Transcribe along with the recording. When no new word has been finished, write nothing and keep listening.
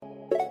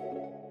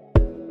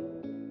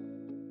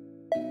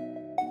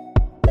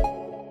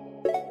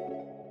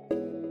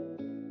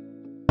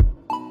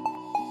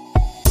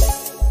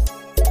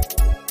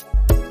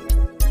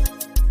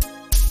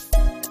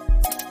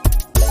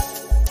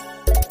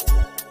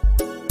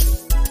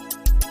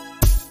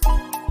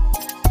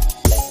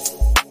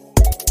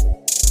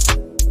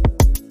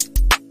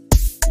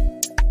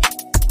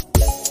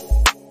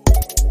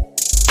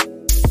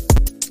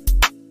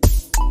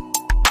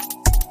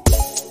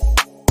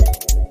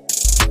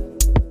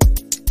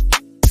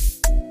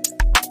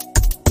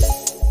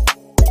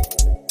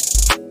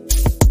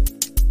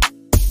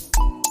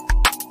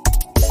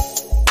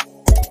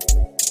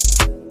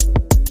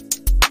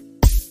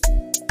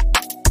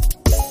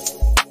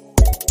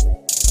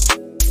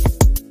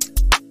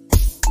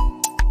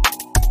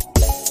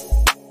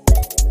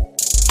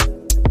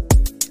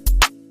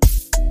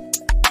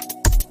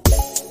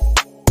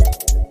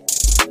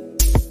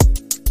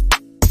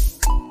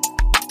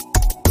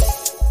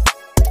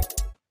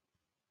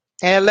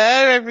Hello,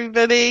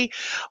 everybody.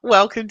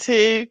 Welcome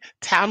to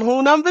Town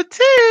Hall number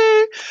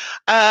two.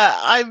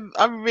 I'm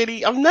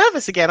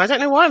nervous again. I don't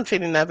know why I'm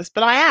feeling nervous,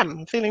 but I am.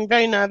 I'm feeling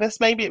very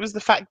nervous. Maybe it was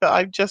the fact that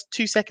I just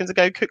 2 seconds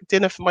ago cooked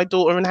dinner for my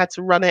daughter and had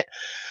to run it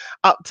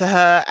up to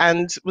her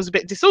and was a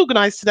bit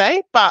disorganized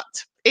today,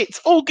 but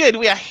it's all good.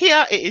 We are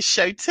here. It is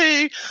show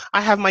two.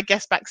 I have my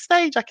guest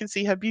backstage. I can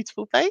see her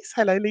beautiful face.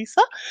 Hello,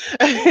 Lisa.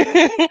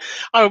 I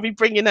will be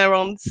bringing her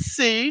on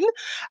soon.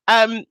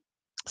 Um,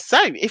 so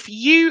if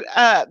you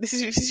this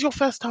is your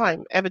first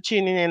time ever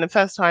tuning in and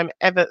first time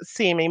ever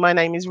seeing me, my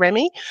name is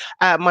Remy.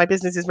 My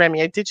business is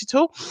Remio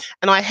Digital,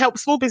 and I help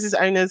small business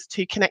owners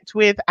to connect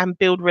with and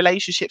build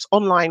relationships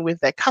online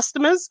with their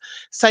customers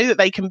so that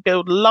they can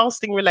build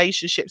lasting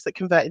relationships that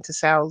convert into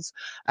sales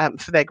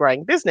for their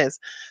growing business.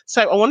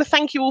 So I want to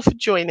thank you all for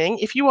joining.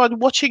 If you are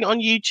watching on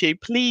YouTube,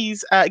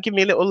 please give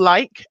me a little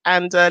like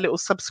and a little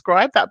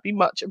subscribe. That would be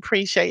much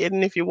appreciated.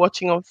 And if you're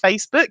watching on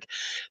Facebook,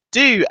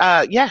 do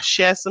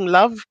share some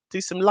love, do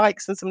some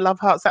likes and some love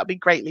hearts. That'd be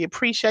greatly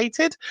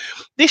appreciated.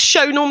 This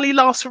show normally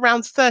lasts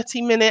around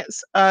 30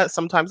 minutes,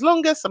 sometimes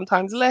longer,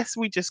 sometimes less.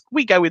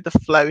 We go with the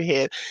flow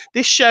here.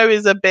 This show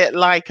is a bit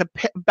like a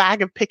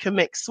bag of pick and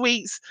mix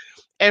sweets.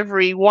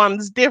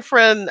 Everyone's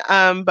different,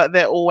 but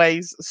they're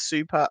always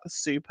super,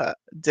 super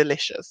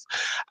delicious.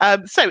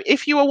 So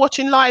if you are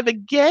watching live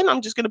again,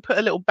 I'm just going to put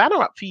a little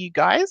banner up for you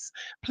guys.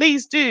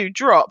 Please do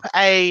drop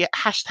a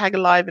hashtag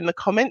live in the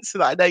comments so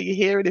that I know you're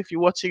here. And if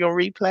you're watching on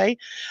replay,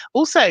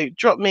 also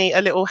drop me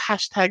a little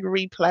hashtag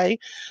replay.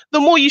 The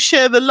more you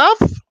share the love,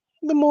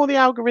 the more the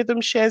algorithm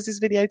shares this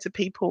video to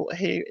people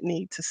who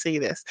need to see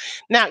this.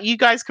 Now, you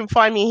guys can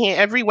find me here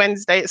every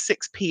Wednesday at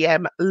 6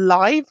 p.m.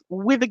 live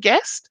with a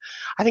guest.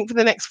 I think for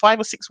the next 5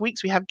 or 6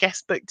 weeks, we have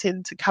guests booked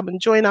in to come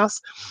and join us.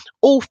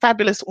 All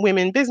fabulous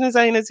women business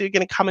owners who are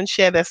going to come and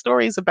share their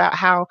stories about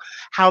how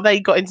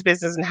they got into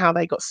business and how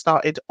they got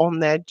started on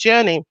their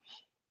journey.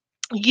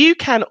 You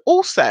can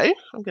also,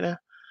 I'm going to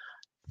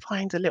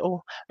find a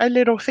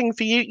little thing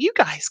for you. You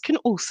guys can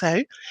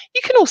also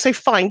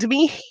find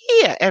me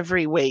here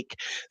every week.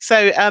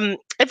 So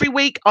every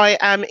week I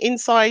am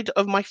inside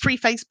of my free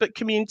Facebook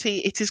community.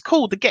 It is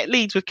called the Get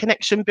Leads with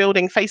Connection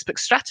Building Facebook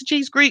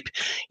Strategies group.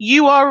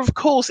 You are of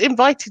course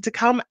invited to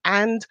come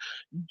and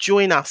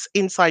join us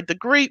inside the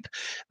group.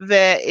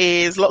 There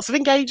is lots of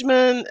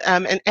engagement,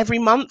 and every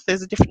month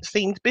there's a different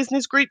themed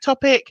business group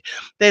topic.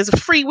 There's a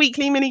free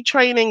weekly mini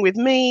training with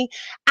me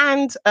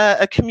and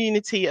a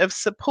community of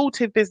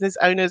supportive business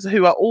owners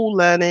who are all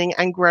learning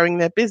and growing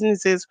their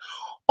businesses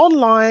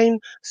online.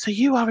 So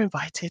you are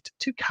invited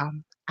to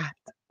come and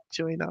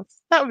join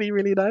us. That would be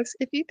really nice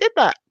if you did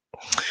that.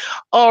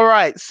 All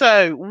right.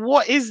 So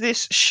what is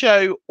this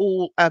show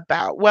all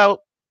about?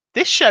 Well,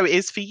 this show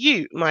is for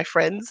you, my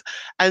friends,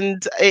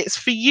 and it's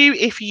for you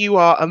if you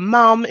are a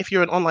mum, if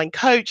you're an online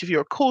coach, if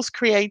you're a course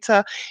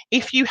creator,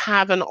 if you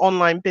have an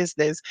online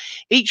business.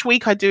 Each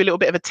week I do a little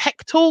bit of a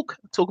tech talk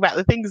about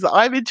the things that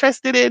I'm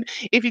interested in.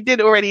 If you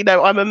didn't already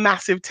know, I'm a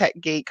massive tech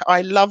geek.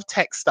 I love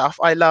tech stuff.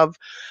 I love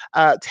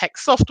tech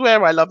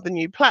software. I love the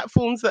new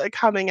platforms that are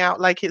coming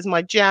out. Like, it's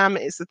my jam.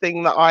 It's the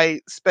thing that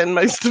I spend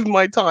most of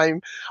my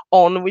time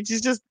on, which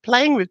is just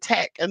playing with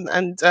tech and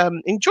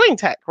enjoying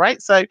tech, right?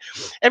 So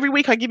every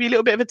week I give you a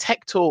little bit of a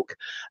tech talk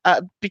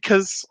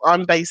because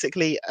I'm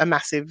basically a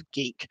massive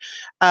geek.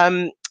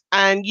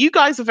 And you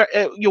guys are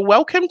you're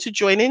welcome to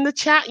join in the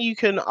chat. You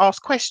can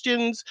ask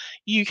questions.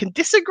 You can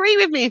disagree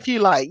with me if you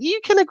like. You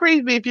can agree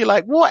with me if you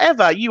like.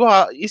 Whatever you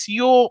are, it's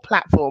your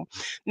platform.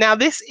 Now,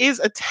 this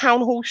is a town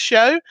hall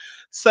show,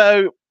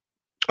 so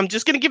I'm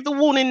just going to give the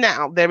warning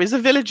now. There is a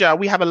villager.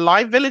 We have a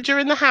live villager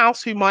in the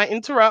house who might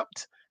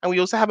interrupt. And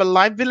we also have a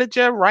live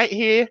villager right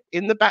here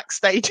in the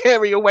backstage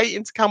area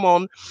waiting to come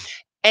on.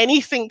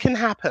 Anything can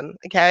happen,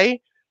 okay?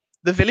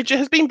 The villager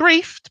has been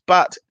briefed,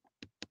 but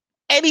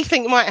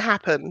anything might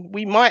happen.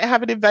 We might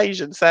have an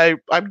invasion. So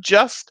I'm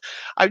just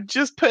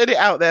putting it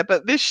out there.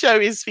 But this show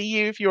is for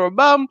you if you're a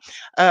mum,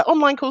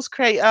 online course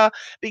creator,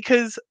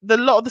 because a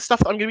lot of the stuff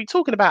that I'm going to be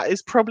talking about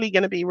is probably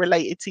going to be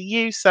related to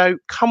you. So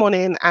come on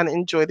in and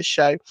enjoy the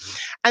show.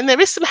 And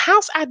there is some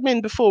house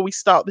admin before we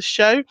start the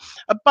show.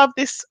 Above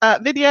this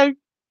video,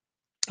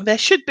 there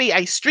should be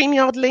a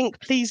StreamYard link.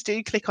 Please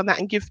do click on that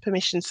and give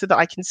permission so that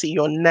I can see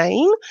your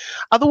name.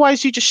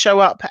 Otherwise, you just show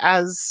up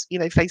as,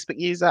 Facebook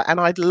user, and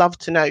I'd love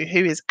to know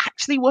who is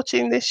actually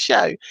watching this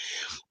show.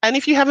 And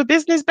if you have a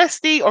business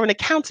bestie or an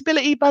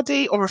accountability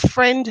buddy or a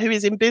friend who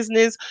is in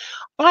business,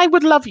 I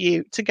would love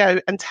you to go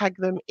and tag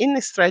them in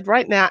this thread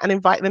right now and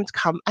invite them to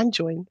come and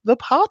join the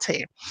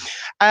party.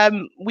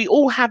 We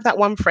all have that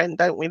one friend,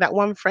 don't we? That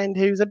one friend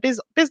who's a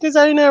business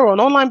owner or an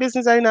online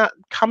business owner.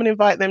 Come and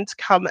invite them to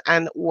come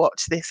and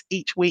watch this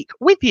each week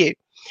with you.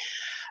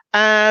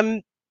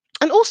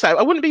 And also,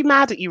 I wouldn't be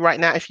mad at you right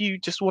now if you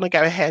just want to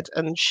go ahead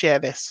and share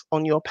this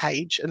on your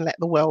page and let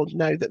the world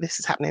know that this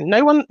is happening.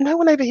 No one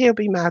over here will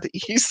be mad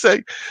at you, so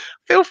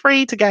feel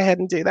free to go ahead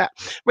and do that.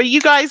 Are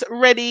you guys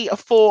ready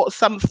for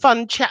some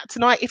fun chat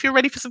tonight? If you're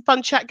ready for some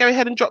fun chat, go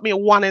ahead and drop me a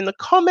 1 in the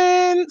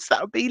comments.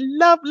 That would be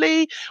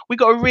lovely. We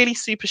got a really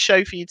super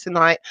show for you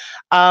tonight.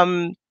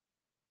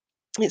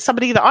 it's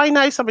somebody that I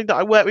know, somebody that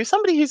I work with,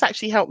 somebody who's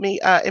actually helped me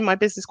in my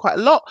business quite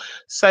a lot.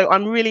 So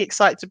I'm really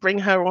excited to bring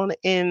her on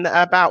in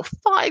about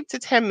 5 to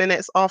 10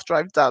 minutes after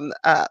I've done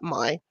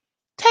my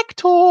tech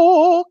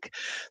talk.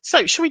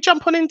 So should we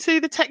jump on into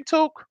the tech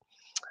talk?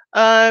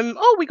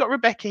 Oh, we got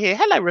Rebecca here.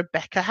 Hello,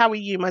 Rebecca. How are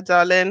you, my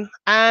darling?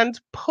 And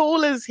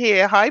Paula's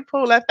here. Hi,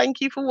 Paula. Thank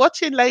you for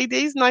watching,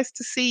 ladies. Nice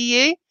to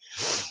see you.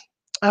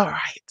 All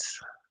right,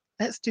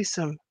 let's do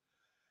some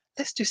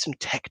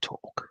tech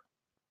talk.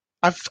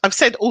 I've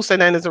said also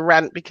known as a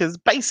rant because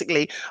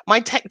basically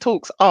my tech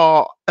talks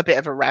are a bit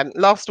of a rant.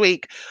 Last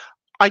week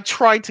I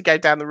tried to go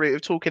down the route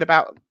of talking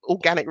about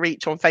organic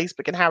reach on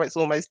Facebook and how it's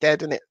almost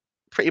dead, and it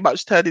pretty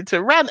much turned into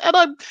a rant. And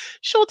I'm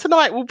sure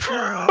tonight will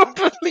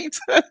probably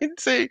turn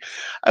into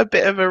a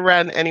bit of a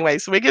rant anyway.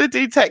 So we're going to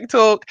do tech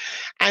talk,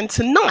 and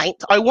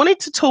tonight I wanted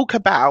to talk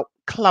about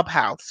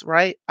Clubhouse,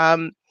 right?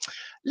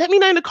 Let me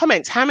know in the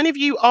comments how many of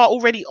you are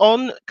already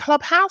on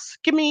Clubhouse.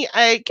 Give me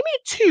a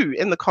 2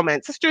 in the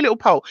comments. Let's do a little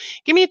poll.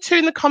 Give me a 2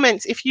 in the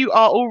comments if you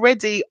are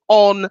already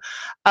on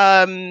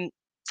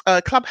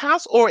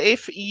Clubhouse, or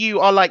if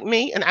you are like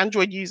me, an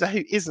Android user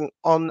who isn't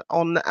on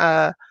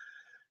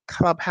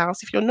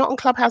Clubhouse. If you're not on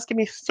Clubhouse, give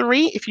me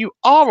 3. If you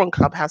are on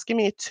Clubhouse, give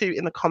me a 2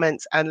 in the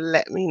comments and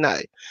let me know.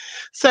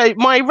 So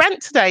my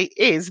rant today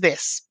is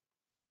this: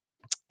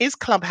 is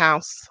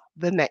Clubhouse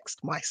the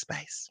next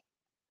MySpace?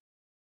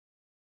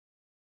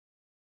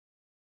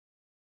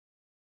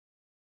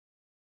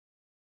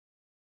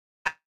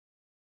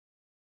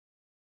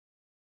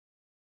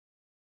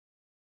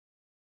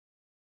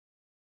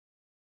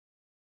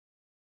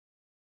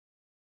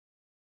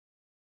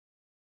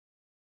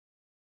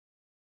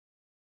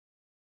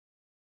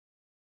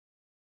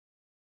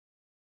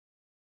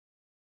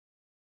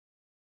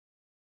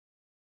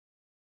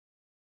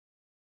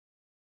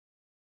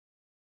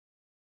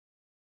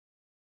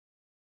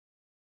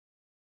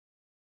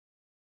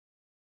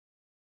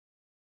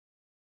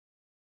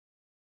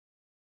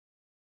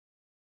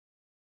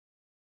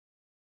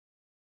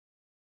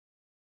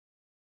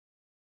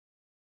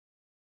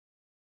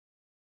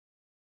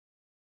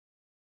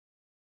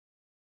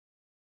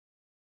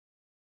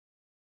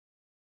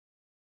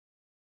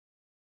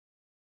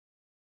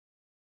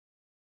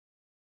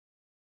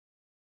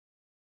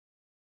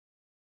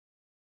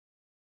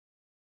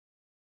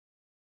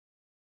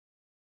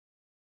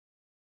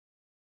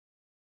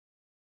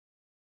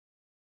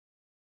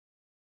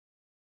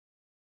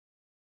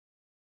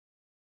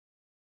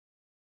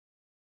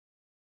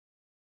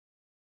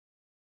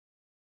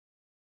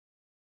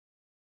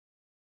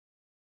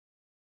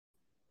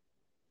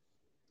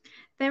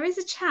 There is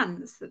a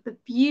chance that the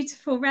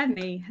beautiful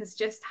Remy has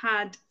just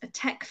had a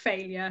tech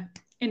failure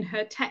in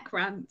her tech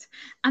rant,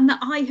 and that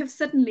I have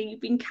suddenly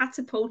been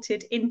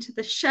catapulted into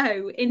the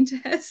show, into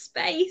her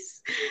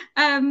space,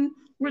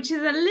 which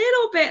is a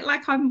little bit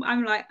like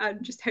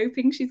I'm just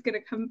hoping she's going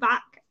to come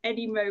back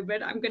any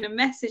moment. I'm going to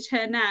message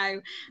her now.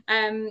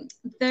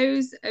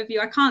 Those of you,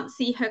 I can't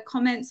see her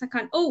comments. I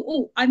can't.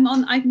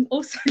 I'm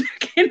also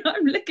looking.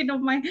 I'm looking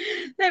on my.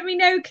 Let me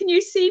know. Can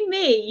you see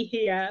me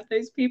here?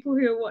 Those people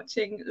who are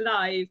watching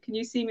live, can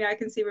you see me? I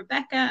can see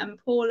Rebecca and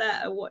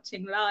Paula are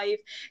watching live.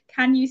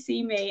 Can you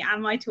see me?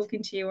 Am I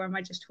talking to you, or am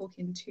I just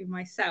talking to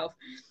myself?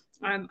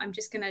 I'm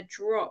just going to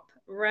drop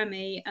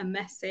Remy a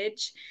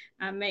message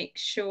and make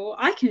sure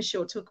I can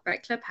talk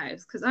about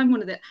Clubhouse, because I'm one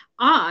of the.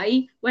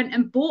 I went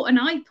and bought an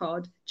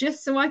iPod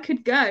just so I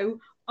could go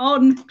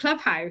on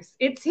Clubhouse.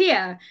 It's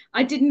here.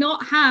 I did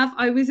not have.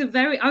 I was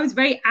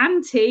very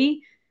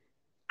anti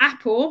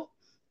Apple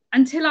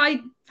until I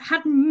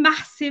had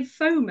massive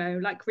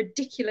FOMO, like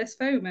ridiculous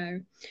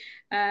FOMO.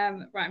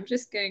 Right, I'm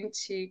just going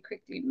to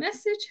quickly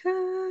message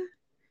her.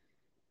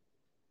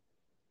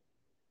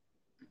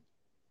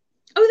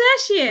 Oh, there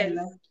she is.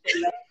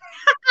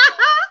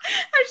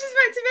 I was just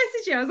about to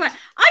message you. I was like,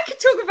 I could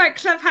talk about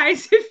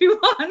Clubhouse if you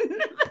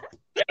want.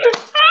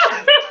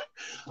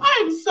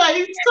 I'm so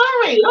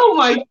sorry. Oh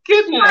my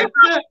goodness.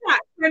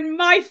 When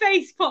my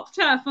face popped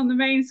up on the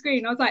main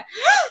screen, I was like,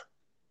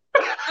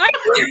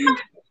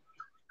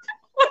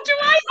 what do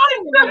I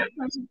do?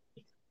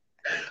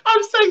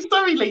 I'm so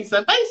sorry,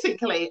 Lisa.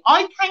 Basically,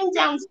 I came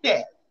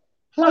downstairs,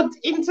 plugged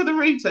into the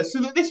router so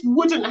that this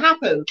wouldn't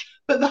happen,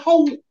 but the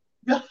whole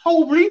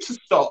router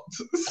stopped.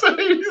 So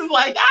it was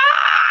like, ah!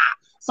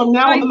 So I'm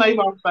now on the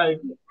mobile phone.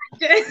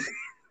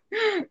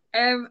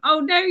 Oh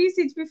no, you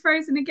seem to be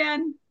frozen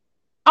again.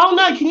 Oh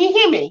no, can you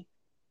hear me?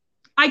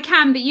 I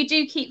can, but you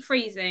do keep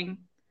freezing.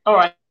 All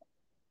right.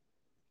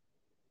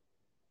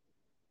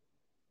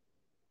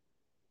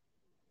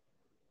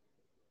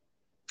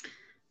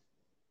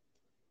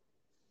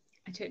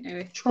 I don't know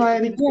if. Try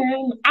it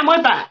again. Am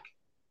I back?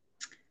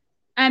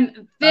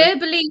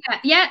 Verbally,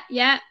 yeah.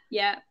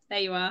 There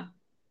you are.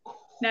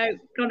 No,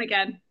 gone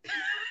again.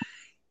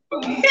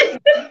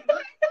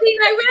 You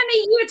know, Remy,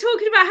 you were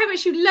talking about how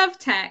much you love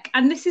tech,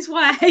 and this is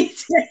why I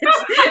hate it.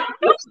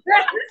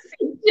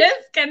 It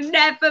just can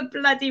never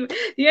bloody.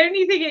 The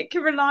only thing it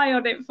can rely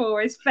on it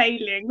for is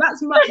failing.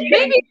 That's my.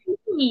 Maybe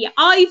me.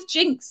 I've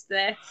jinxed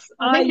this.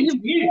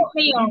 You brought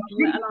me on,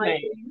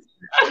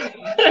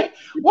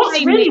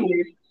 What's really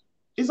weird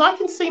is I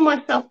can see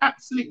myself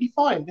absolutely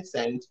fine this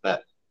end,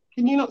 but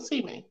can you not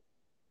see me?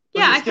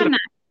 Yeah, I can now.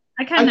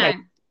 I can now.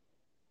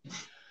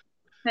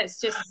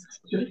 Let's just,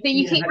 but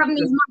you keep having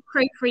these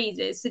micro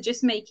freezes, so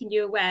just making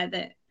you aware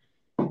that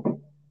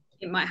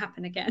it might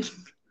happen again.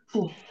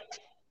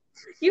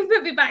 You can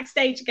put me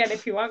backstage again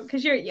if you want,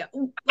 because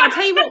I'll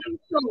tell you what we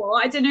saw.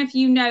 I don't know if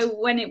you know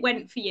when it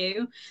went for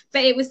you,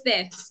 but it was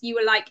this. You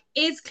were like,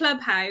 is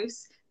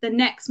Clubhouse the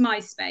next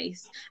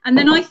MySpace? And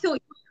then I thought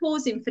you were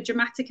pausing for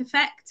dramatic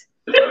effect.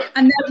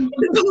 And then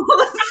the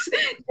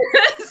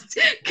pause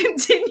just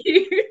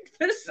continued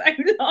for so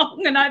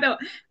long. And I thought,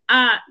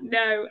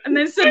 no. And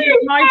then suddenly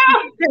my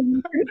came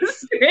on the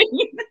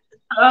screen.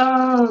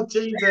 Oh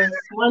Jesus!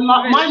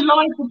 My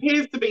life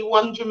appears to be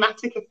one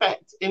dramatic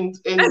effect in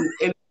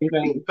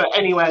everything. But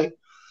anyway,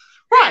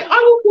 right, I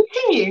will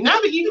continue now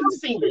that you can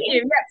see me.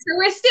 Yeah, so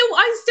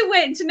I'm still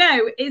waiting to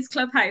know, is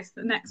Clubhouse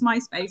the next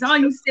MySpace?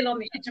 I'm still on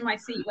the edge of my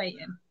seat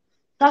waiting.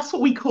 That's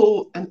what we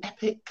call an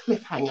epic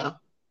cliffhanger.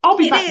 I'll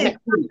be back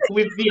next week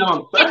with the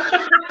answer.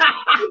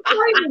 The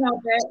timing of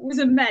it was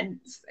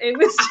immense. It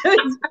was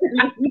just.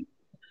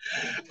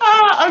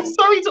 I'm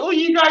sorry to all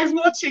you guys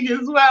watching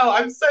as well.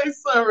 I'm so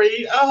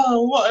sorry.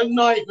 Oh, what a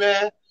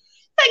nightmare.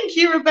 Thank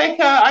you,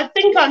 Rebecca. I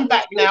think I'm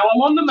back now.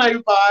 I'm on the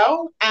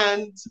mobile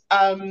and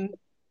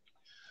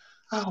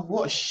oh,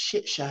 what a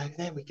shit show.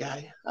 There we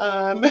go.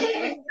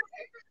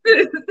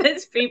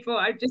 There's people,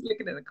 I'm just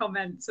looking at the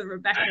comments of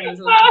Rebecca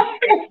as well.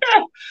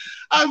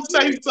 I'm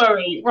so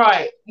sorry.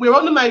 Right, we're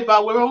on the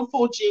mobile, we're on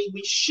 4G,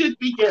 we should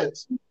be good.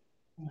 Oh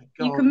my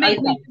God. You can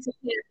make me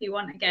disappear if you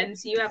want again,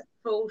 so you have a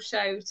full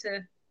show to.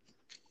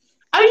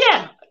 Oh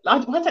yeah, I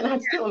don't know how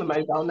to do it on the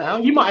mobile now.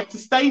 You might have to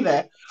stay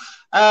there.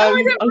 I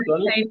just,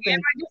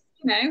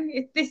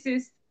 if this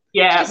is.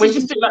 Yeah, we're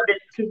just doing like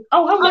this.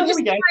 Oh, hold on, here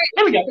we go.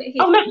 There we go.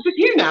 Oh, no, it's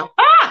you now.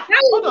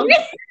 Hold on.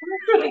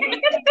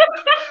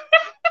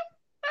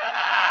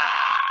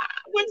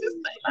 We're just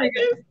like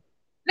this.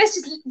 Let's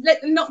just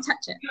not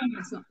touch it.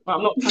 Well,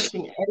 I'm not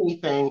touching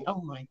anything.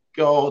 Oh my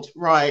God.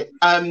 Right.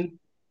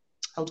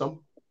 Hold on.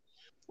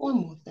 One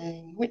more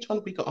thing. Which one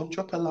have we got on?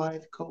 Drop a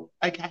live. Cool.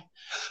 Okay.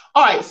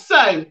 All right.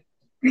 So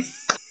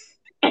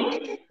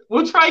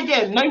we'll try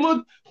again. No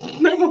more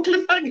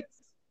cliffhangers.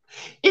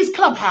 Is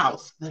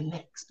Clubhouse the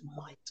next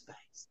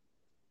MySpace?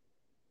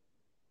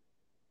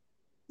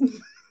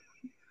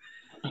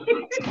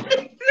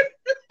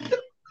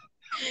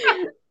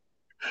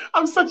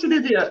 I'm such an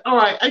idiot. All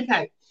right.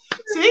 Okay.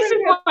 So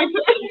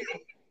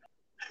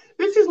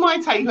this is my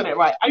take on it.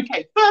 Right.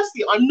 Okay.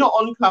 Firstly, I'm not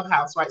on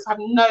Clubhouse. Right. So I have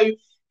no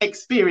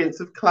experience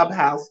of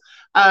Clubhouse,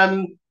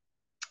 other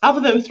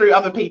than through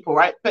other people.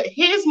 Right. But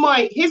here's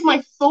my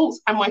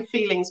thoughts and my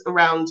feelings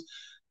around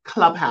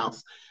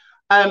Clubhouse.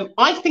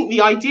 I think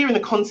the idea and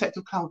the concept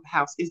of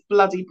Clubhouse is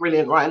bloody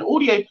brilliant, right? An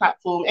audio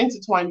platform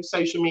intertwined with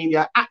social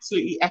media,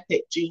 absolutely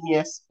epic,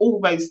 genius,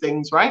 all those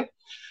things, right?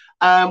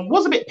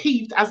 Was a bit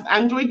peeved as an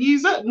Android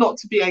user not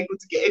to be able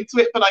to get into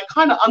it, but I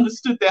kind of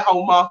understood their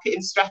whole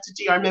marketing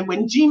strategy. I remember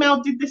when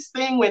Gmail did this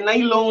thing, when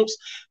they launched,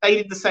 they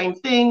did the same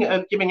thing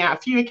of giving out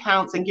a few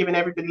accounts and giving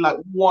everybody like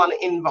one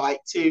invite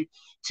to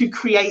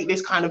create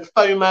this kind of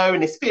FOMO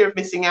and this fear of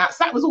missing out.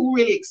 So that was all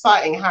really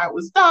exciting how it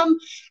was done.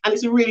 And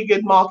it's a really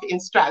good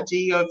marketing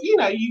strategy of, you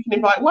can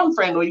invite one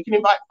friend or you can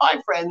invite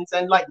 5 friends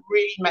and like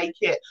really make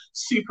it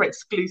super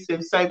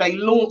exclusive. So they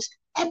launched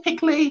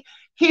epically,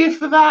 here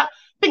for that.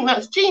 I think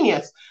that's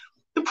genius.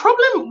 The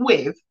problem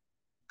with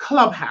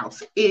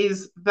Clubhouse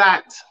is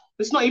that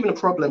it's not even a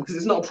problem because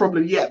it's not a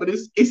problem yet, but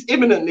it's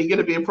imminently going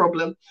to be a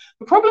problem.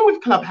 The problem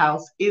with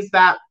Clubhouse is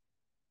that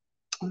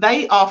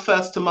they are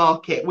first to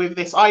market with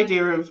this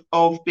idea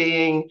of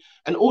being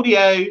an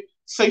audio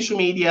social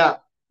media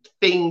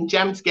thing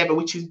jammed together,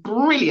 which is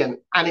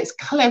brilliant and it's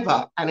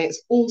clever and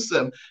it's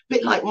awesome, a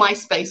bit like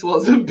MySpace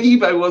was and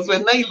Bebo was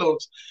when they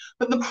launched.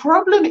 But the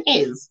problem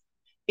is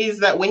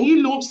that when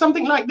you launch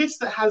something like this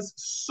that has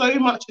so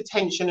much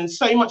attention and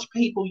so much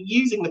people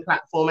using the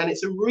platform, and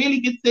it's a really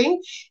good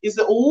thing, is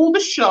that all the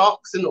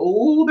sharks and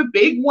all the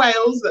big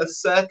whales that are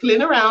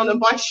circling around, and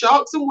by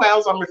sharks and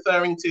whales, I'm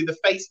referring to the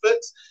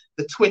Facebooks,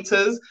 the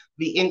Twitters,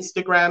 the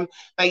Instagram,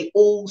 they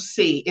all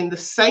see in the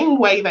same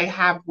way they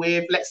have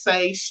with, let's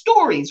say,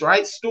 stories,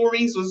 right?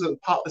 Stories was a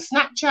part of the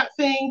Snapchat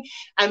thing,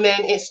 and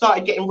then it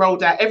started getting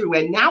rolled out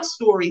everywhere. Now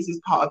stories is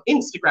part of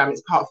Instagram,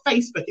 it's part of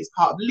Facebook, it's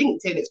part of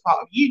LinkedIn, it's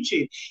part of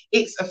YouTube.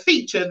 It's a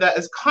feature that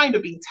has kind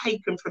of been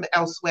taken from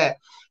elsewhere.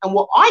 And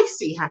what I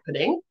see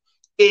happening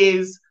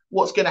is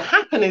what's going to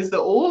happen is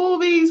that all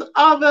these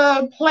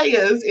other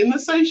players in the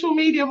social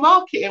media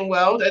marketing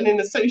world and in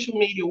the social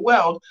media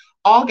world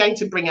are going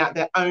to bring out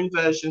their own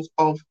versions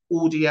of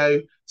audio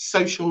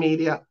social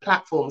media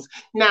platforms.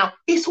 Now,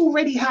 it's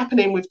already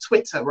happening with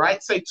Twitter,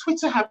 right? So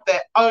Twitter have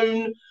their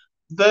own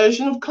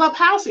version of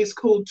Clubhouse. It's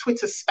called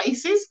Twitter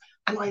Spaces.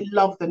 And I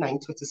love the name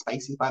Twitter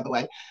Spaces, by the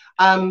way.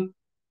 And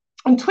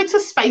Twitter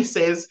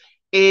Spaces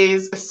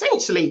is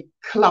essentially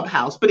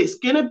Clubhouse, but it's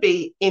going to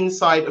be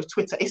inside of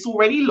Twitter. It's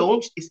already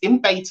launched, it's in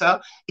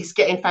beta, it's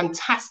getting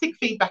fantastic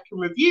feedback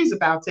and reviews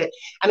about it.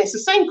 And it's the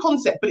same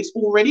concept, but it's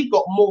already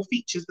got more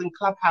features than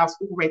Clubhouse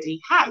already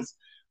has.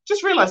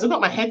 Just realized I've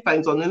got my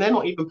headphones on and they're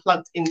not even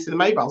plugged into the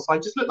mobile, so I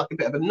just look like a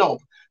bit of a knob.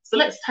 So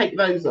let's take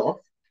those off.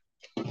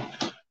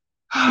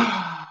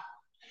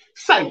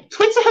 So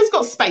Twitter has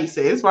got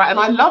Spaces, right? And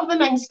I love the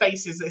name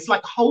Spaces. It's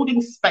like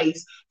holding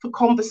space for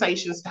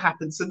conversations to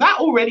happen. So that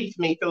already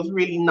for me feels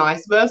really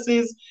nice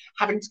versus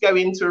having to go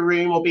into a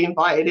room or be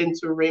invited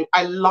into a room.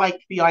 I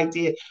like the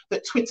idea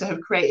that Twitter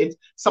have created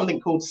something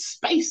called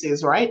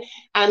Spaces, right?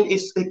 And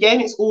it's, again,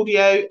 it's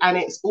audio and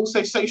it's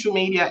also social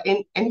media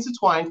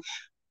intertwined.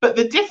 But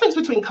the difference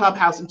between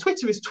Clubhouse and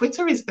Twitter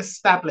is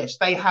established.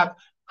 They have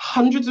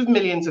hundreds of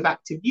millions of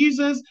active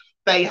users.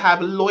 They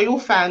have loyal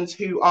fans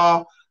who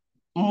are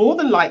more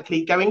than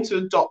likely going to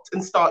adopt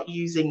and start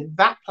using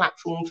that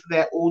platform for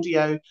their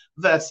audio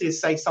versus,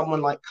 say,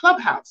 someone like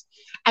Clubhouse.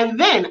 And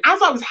then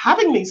as I was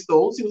having these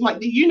thoughts, it was like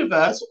the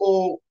universe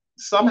or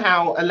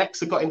somehow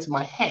Alexa got into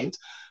my head.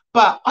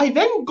 But I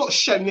then got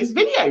shown this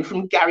video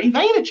from Gary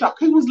Vaynerchuk,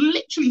 who was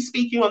literally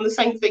speaking on the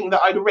same thing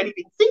that I'd already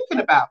been thinking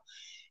about.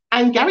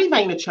 And Gary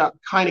Vaynerchuk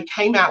kind of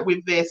came out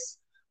with this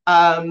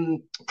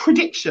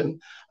prediction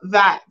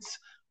that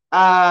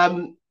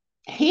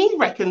he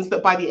reckons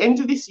that by the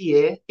end of this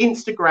year,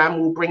 Instagram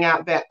will bring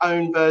out their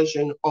own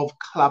version of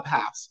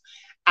Clubhouse.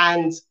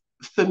 And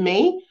for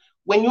me,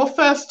 when you're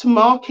first to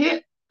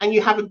market and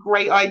you have a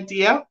great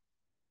idea,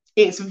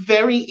 it's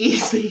very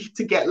easy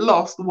to get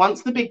lost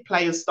once the big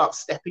players start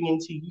stepping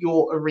into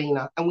your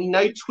arena. And we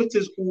know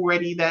Twitter's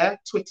already there.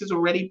 Twitter's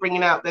already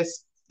bringing out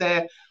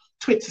their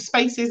Twitter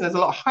Spaces. There's a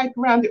lot of hype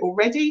around it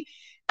already.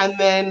 And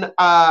then,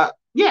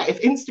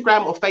 if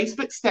Instagram or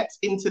Facebook steps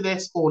into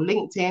this, or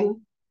LinkedIn,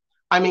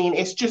 I mean,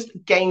 it's just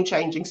game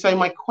changing. So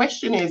my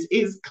question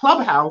is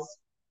Clubhouse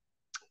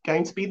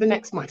going to be the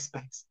next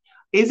MySpace?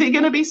 Is it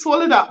going to be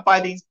swallowed up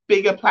by these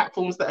bigger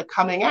platforms that are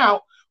coming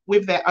out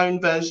with their own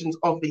versions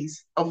of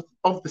these of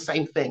the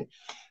same thing?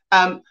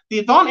 The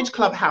advantage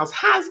Clubhouse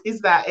has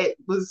is that it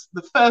was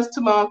the first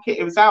to market.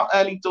 It was out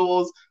early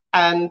doors,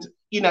 and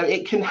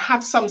it can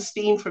have some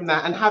steam from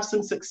that and have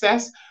some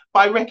success.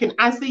 But I reckon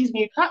as these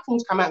new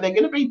platforms come out, they're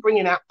going to be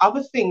bringing out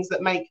other things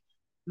that make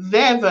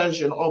their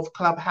version of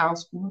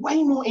Clubhouse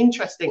way more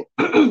interesting.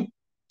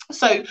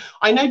 So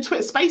I know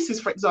Twitter Spaces,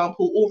 for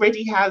example,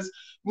 already has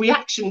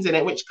reactions in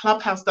it, which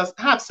Clubhouse doesn't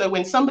have. So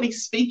when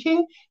somebody's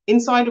speaking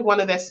inside of one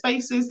of their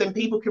spaces, then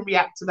people can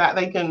react to that.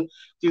 They can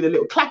do the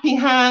little clapping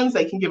hands,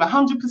 they can give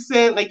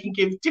 100%, they can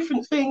give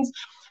different things.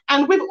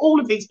 And with all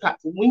of these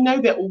platforms, we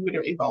know they're all going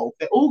to evolve.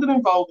 They're all going to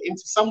evolve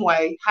into some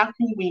way. How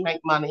can we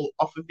make money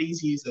off of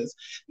these users?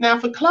 Now,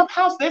 for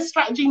Clubhouse, their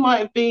strategy might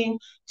have been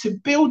to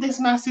build this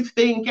massive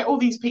thing, get all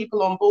these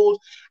people on board,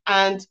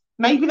 and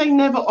maybe they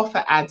never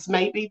offer ads.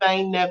 Maybe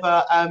they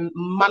never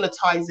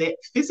monetize it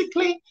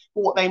physically.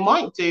 But what they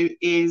might do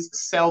is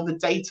sell the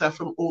data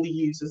from all the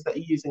users that are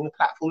using the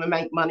platform and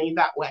make money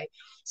that way.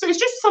 So it's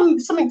just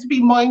something to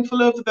be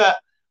mindful of, that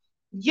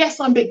yes,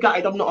 I'm a bit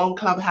gutted I'm not on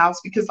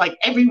Clubhouse because like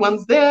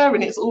everyone's there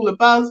and it's all a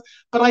buzz,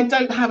 but I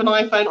don't have an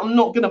iPhone. I'm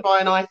not going to buy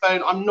an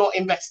iPhone. I'm not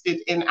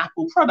invested in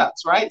Apple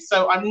products, right?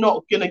 So I'm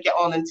not going to get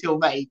on until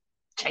they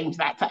change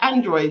that to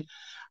Android.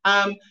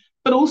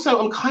 But also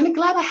I'm kind of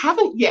glad I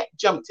haven't yet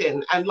jumped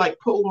in and like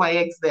put all my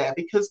eggs there,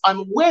 because I'm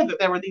aware that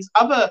there are these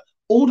other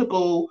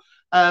Audible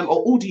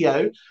or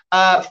audio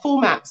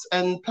formats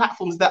and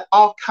platforms that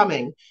are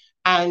coming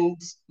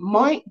and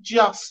might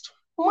just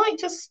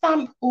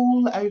stamp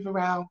all over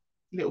our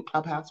little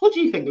Clubhouse. What do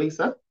you think,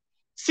 Lisa?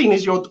 Seeing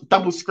as you're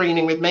double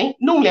screening with me,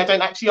 normally I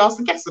don't actually ask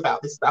the guests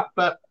about this stuff,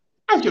 but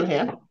as you're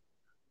here.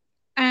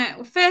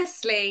 Well,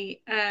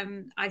 firstly,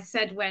 I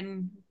said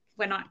when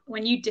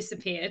you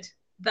disappeared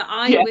that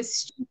I was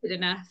stupid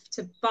enough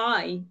to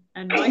buy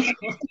an iPhone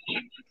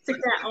to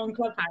get on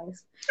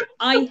Clubhouse.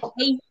 I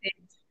hated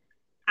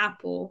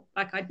Apple.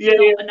 Like I'm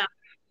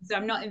so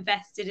I'm not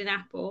invested in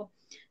Apple,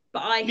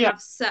 but I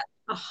have such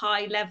a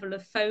high level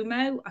of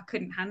FOMO, I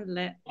couldn't handle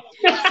it.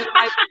 So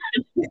I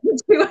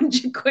spent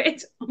 200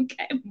 quid on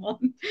getting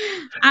one.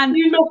 And do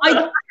you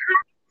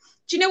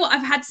know what?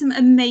 I've had some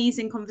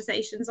amazing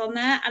conversations on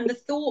there. And the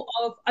thought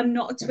of, I'm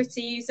not a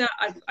Twitter user,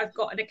 I've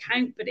got an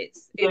account, but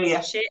it's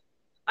shit.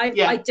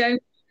 I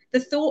don't, the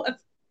thought of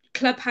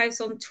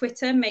Clubhouse on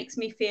Twitter makes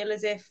me feel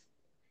as if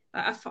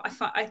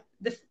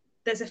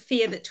there's a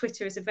fear that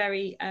Twitter is a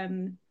very,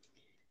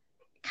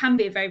 can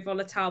be a very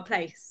volatile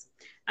place.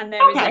 And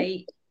there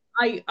is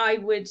I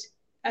would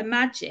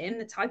imagine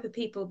the type of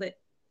people that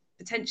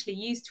potentially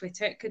use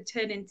Twitter, it could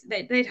turn into,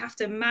 they'd have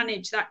to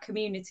manage that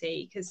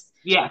community because,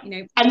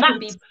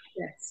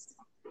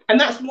 and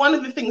that's one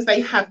of the things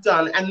they have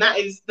done, and that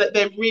is that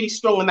they're really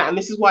strong on that, and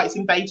this is why it's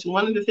in beta.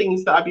 One of the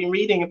things that I've been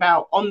reading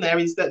about on there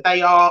is that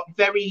they are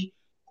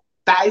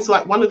that is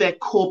like one of their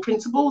core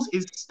principles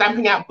is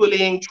stamping out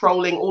bullying,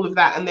 trolling, all of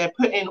that, and they're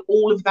putting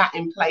all of that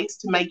in place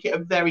to make it a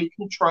very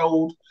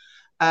controlled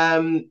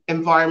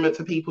environment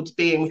for people to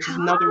be in, which is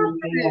another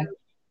reason.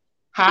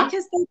 Huh?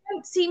 Because they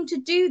don't seem to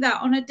do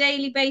that on a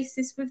daily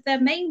basis with their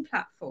main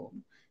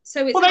platform.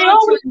 So it's Well, they hard are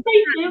to with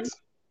understand.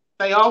 Spaces.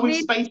 They are with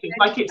Really? Spaces.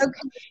 Like it's, Okay.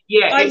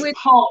 yeah, I it's would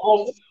part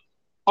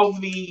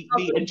of the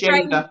refrain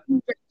agenda.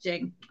 from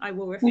judging. I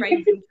will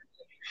refrain from.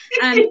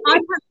 I've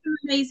had some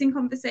amazing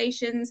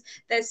conversations.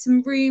 There's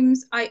some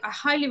rooms I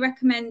highly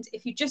recommend.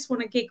 If you just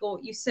want to giggle,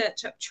 you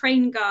search up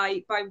Train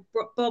Guy by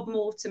Bob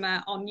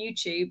Mortimer on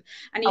YouTube,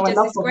 and he Oh, I does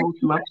love this Bob great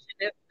Mortimer.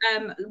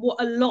 impression of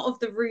what a lot of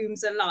the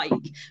rooms are like,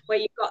 where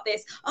you've got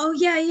this, oh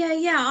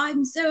yeah,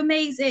 I'm so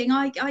amazing,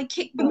 I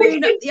kick the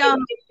moon up the arm,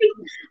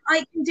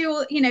 I can do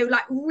all,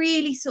 like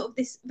really sort of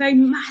this very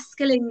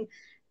masculine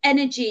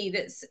energy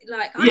that's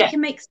like, I can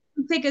make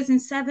 7 figures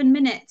in 7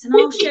 minutes, and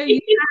I'll show you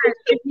how.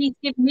 You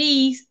give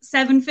me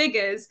 7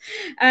 figures.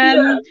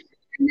 And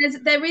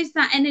there is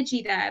that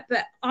energy there,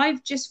 but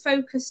I've just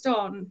focused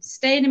on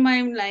staying in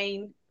my own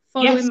lane,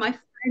 following my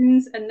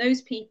friends and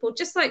those people,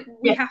 just like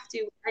we have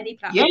to with any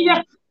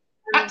platform.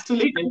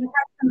 Absolutely.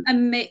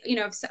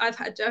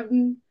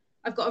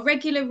 I've got a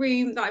regular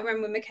room that I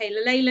run with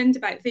Michaela Leyland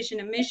about vision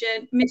and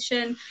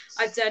mission.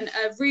 I've done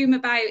a room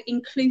about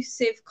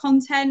inclusive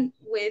content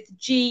with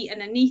G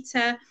and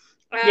Anita.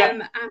 And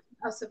what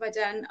else have I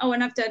done?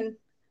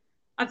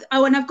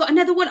 I've got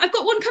another one. I've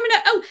got one coming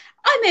up. Oh,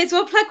 I may as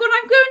well plug one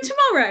I'm going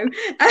tomorrow.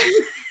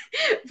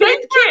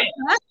 With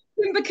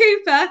Kimber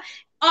Cooper.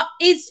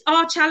 Is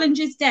Our Challenge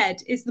is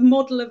Dead is the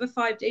model of a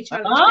 5-day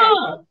challenge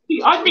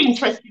dead. I'd be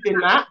interested in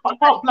that, but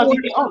I can't bloody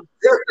get on.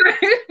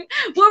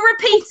 We'll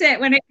repeat it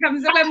when we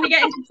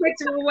get into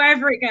Twitter or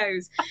wherever it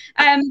goes.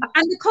 And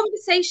the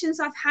conversations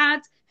I've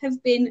had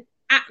have been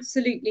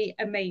absolutely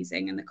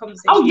amazing. And the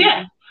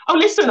conversations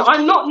listen,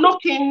 I'm not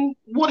knocking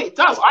what it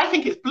does. I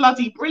think it's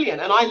bloody brilliant,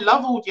 and I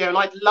love audio, and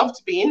I'd love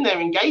to be in there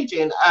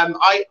engaging.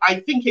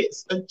 I think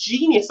it's a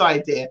genius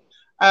idea.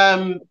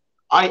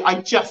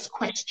 I just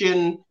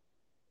question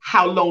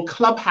how long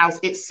Clubhouse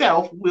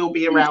itself will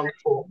be around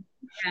for.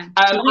 And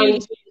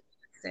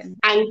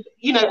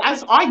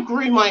as I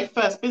grew my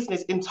first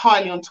business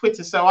entirely on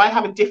Twitter, so I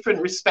have a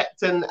different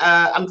respect and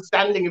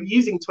understanding of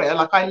using Twitter.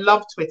 Like, I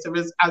love Twitter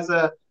as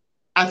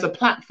a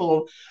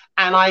platform,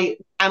 and I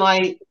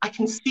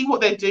can see what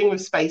they're doing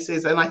with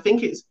Spaces, and I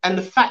think and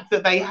the fact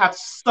that they have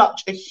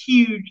such a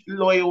huge,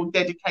 loyal,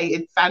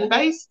 dedicated fan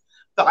base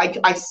that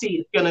I see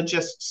it's going to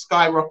just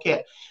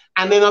skyrocket.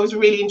 And then I was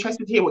really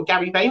interested to hear what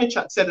Gary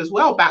Vaynerchuk said as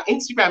well about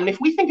Instagram. And if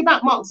we think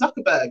about Mark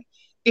Zuckerberg,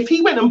 if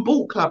he went and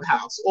bought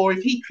Clubhouse, or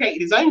if he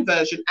created his own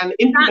version and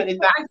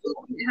implemented that, I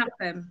thought would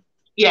happen.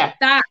 Yeah,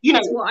 that's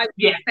what I would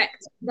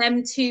expect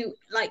them to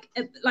like.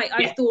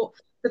 I thought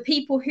the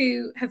people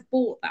who have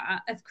bought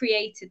that, have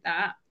created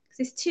that, because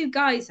there's 2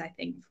 guys, I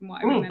think, from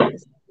what I remember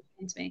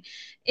saying to me.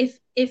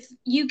 If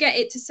you get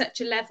it to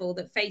such a level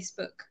that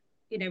Facebook,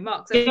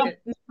 Mark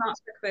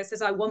Zuckerberg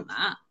says, I want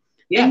that,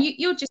 then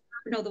you're just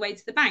all the way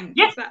to the bank.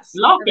 Yes, that's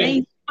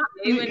laughing.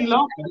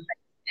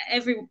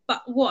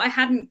 But what I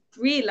hadn't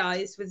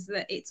realized was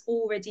that it's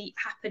already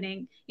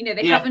happening.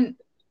 They haven't.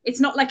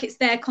 It's not like it's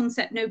their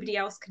concept nobody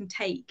else can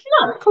take.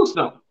 No, of course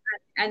not.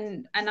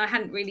 And I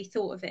hadn't really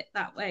thought of it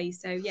that way.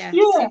 So but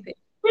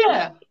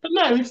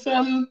no,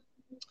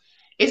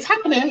 it's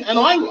happening. And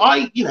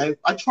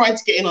I tried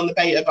to get in on the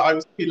beta, but I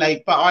was too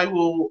late. But I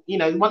will,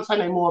 once I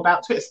know more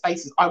about Twitter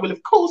Spaces, I will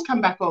of course come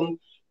back on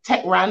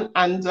Tech Rant,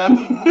 and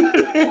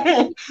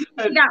that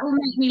will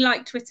make me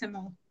like Twitter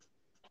more.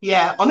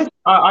 Yeah, honestly,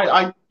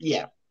 I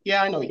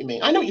know what you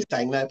mean. I know what you're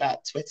saying though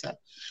about Twitter.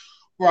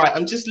 Right,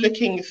 I'm just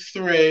looking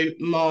through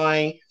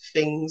my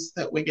things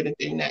that we're going to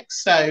do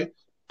next. So,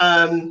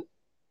 I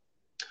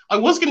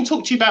was going to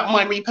talk to you about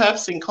my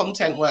repurposing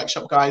content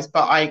workshop, guys,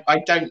 but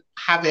I don't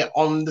have it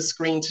on the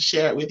screen to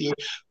share it with you.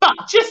 But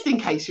just in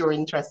case you're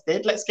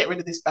interested, let's get rid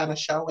of this banner,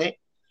 shall we?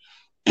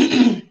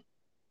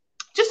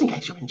 Just in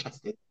case you're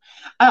interested.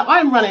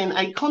 I'm running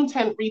a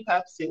content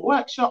repurposing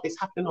workshop. It's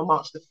happening on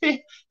March the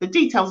 5th. The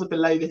details are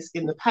below this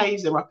in the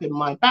page. They're up in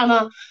my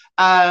banner.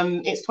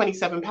 It's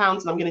 £27, and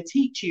I'm going to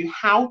teach you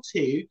how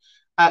to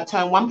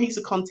turn one piece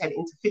of content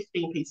into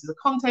 15 pieces of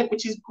content,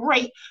 which is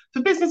great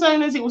for business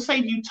owners. It will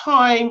save you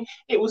time.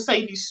 It will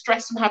save you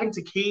stress from having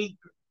to keep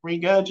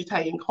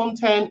regurgitating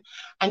content,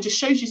 and just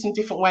shows you some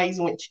different ways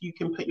in which you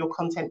can put your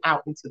content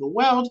out into the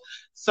world.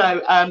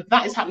 So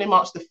that is happening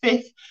March the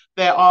 5th.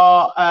 There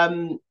are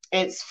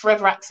it's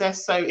forever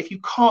access, so if you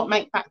can't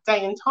make that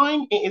day and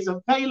time, it is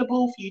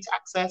available for you to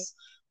access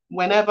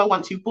whenever.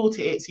 Once you've bought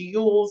it, it's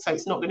yours, so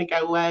it's not going to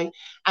go away.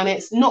 And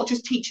it's not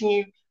just teaching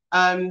you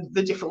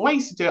the different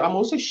ways to do it. I'm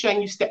also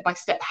showing you step by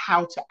step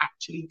how to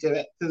actually do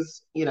it,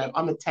 because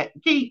I'm a tech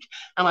geek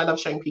and I love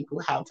showing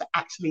people how to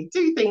actually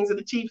do things and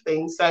achieve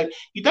things. So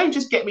you don't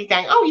just get me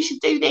going, oh, you should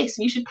do this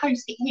and you should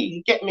post it here.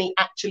 You get me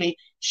actually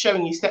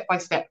showing you step by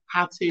step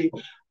how to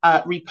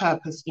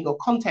repurpose your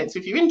content. So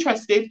if you're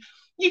interested,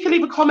 you can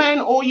leave a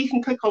comment, or you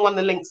can click on one of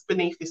the links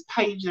beneath this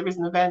page. There is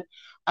an event,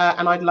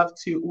 and I'd love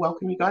to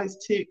welcome you guys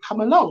to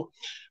come along.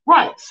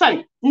 Right,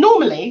 so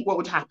normally what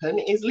would happen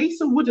is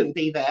Lisa wouldn't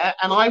be there,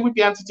 and I would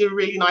be able to do a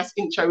really nice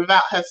intro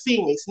without her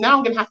seeing me. So now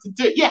I'm going to have to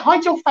do it. Yeah,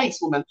 hide your face,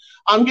 woman.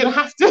 I'm going to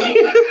have to.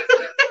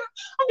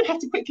 I'm going to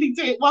have to quickly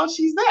do it while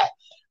she's there.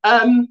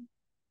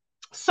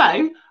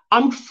 So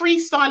I'm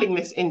freestyling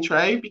this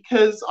intro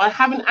because I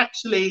haven't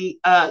actually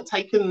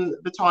taken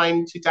the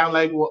time to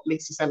download what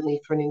Lisa sent me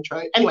for an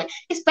intro. Anyway,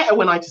 it's better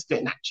when I just do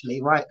it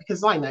naturally, right?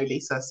 Because I know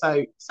Lisa,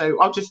 so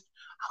I'll just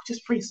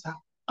freestyle.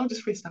 I'll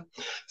just freestyle.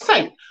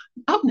 So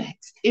up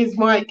next is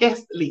my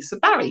guest, Lisa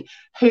Barry,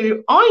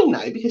 who I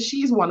know because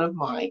she is one of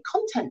my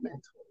content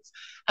mentors,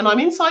 and I'm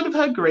inside of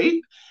her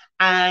group.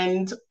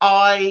 And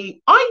I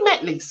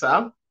met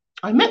Lisa.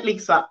 I met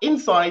Lisa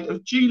inside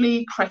of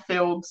Julie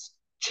Crefield's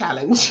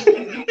challenge.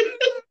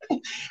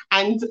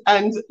 and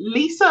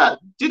Lisa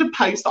did a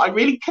post that I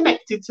really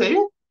connected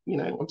to. You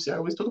know, obviously I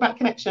always talk about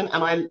connection,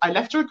 and I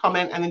left her a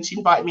comment, and then she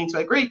invited me into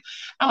her group,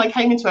 and I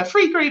came into her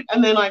free group,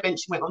 and then I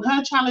eventually went on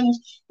her challenge,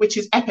 which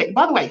is epic.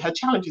 By the way, her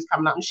challenge is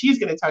coming up, and she's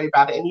going to tell you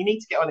about it, and you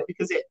need to get on it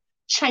because it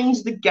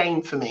changed the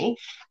game for me.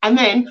 And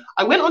then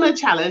I went on her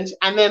challenge,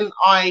 and then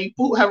I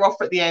bought her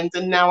off at the end,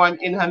 and now I'm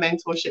in her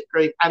mentorship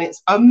group, and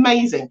it's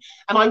amazing.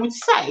 And I would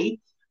say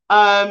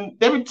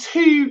there are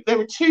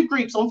two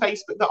groups on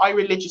Facebook that I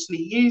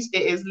religiously use.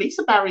 It is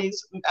Lisa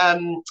Barry's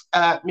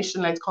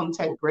mission-led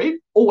content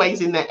group, always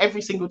in there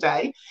every single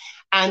day.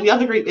 And the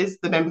other group is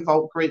the Member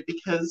Vault group,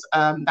 because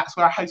that's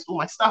where I host all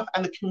my stuff,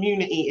 and the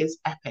community is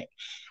epic.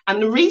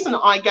 And the reason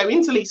I go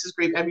into Lisa's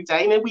group every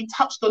day, and we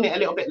touched on it a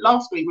little bit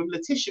last week with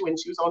Letitia when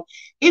she was on,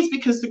 is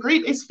because the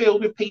group is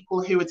filled with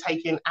people who are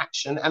taking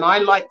action. And I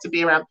like to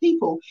be around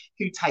people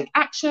who take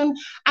action.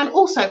 And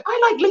also,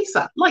 I like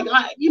Lisa.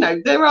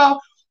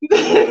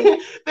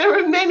 There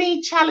are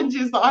many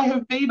challenges that I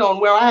have been on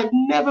where I have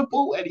never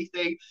bought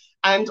anything.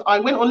 And I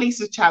went on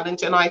Lisa's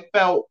challenge, and I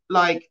felt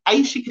like,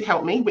 A, she could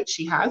help me, which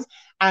she has.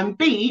 And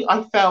B,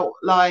 I felt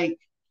like,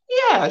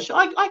 yeah,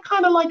 I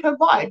kind of like her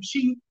vibe.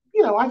 She,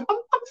 I'm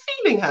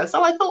feeling her.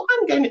 So I thought,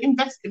 I'm going to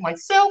invest in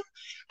myself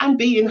and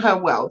be in her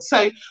world.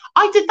 So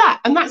I did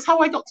that. And that's how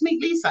I got to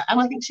meet Lisa. And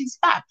I think she's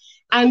fab.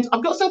 And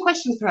I've got some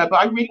questions for her,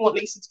 but I really want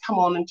Lisa to come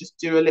on and just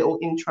do a little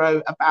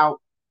intro about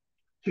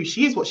who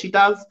she is, what she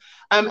does.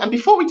 And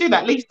before we do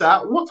that,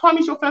 Lisa, what time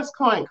is your first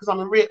client? Because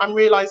I'm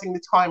realizing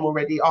the time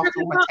already after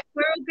all my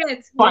We're all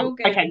good. We're all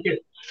good. Okay, good.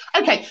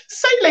 Okay,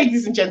 so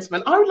ladies and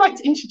gentlemen, I would like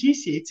to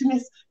introduce you to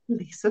Miss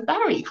Lisa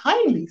Barry.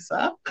 Hi,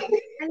 Lisa.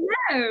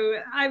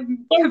 Hello.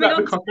 I'm coming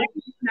on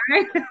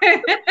now.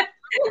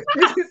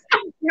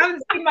 You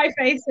haven't seen my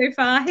face so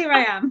far. Here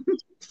I am.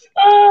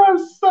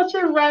 Oh, such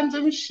a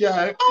random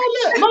show.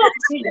 Oh, look, Mark's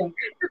here.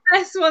 The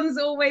best ones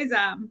always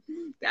am.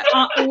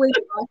 Always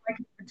I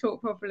can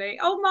talk properly.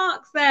 Oh,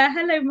 Mark's there.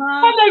 Hello,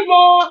 Mark. Hello,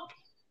 Mark.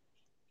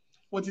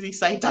 What did he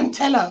say? Don't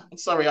tell her. I'm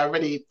sorry, I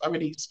already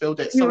spilled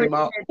it. Sorry,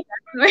 Mark.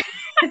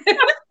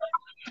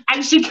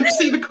 And she can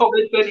see the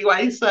comments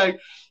anyway. So,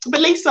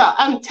 but Lisa,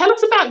 tell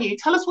us about you.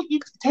 Tell us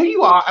who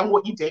you are and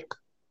what you do.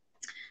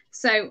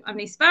 So I'm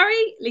Lisa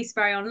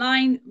Barry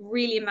Online,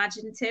 really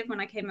imaginative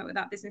when I came up with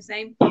that business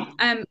name.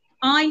 I'm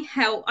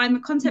a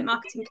content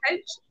marketing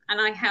coach, and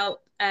I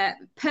help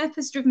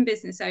purpose-driven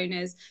business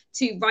owners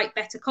to write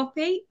better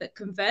copy that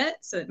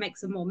converts, so it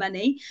makes them more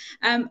money.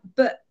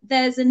 But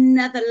there's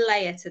another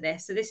layer to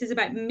this. So this is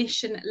about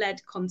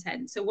mission-led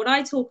content. So what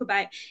I talk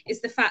about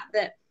is the fact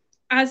that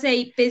as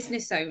a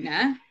business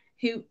owner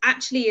who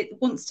actually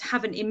wants to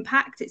have an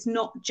impact, it's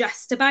not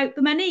just about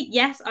the money.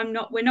 Yes,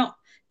 we're not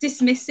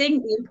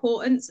dismissing the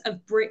importance of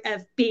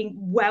being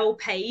well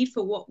paid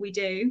for what we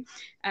do.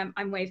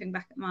 I'm waving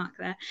back at Mark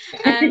there.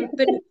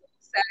 But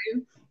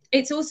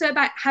it's also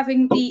about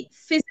having the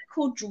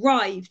physical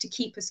drive to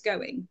keep us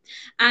going.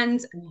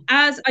 And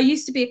as I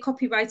used to be a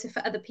copywriter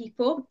for other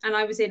people, and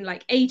I was in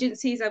like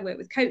agencies, I worked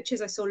with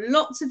coaches, I saw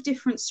lots of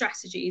different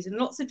strategies and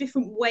lots of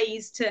different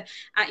ways to,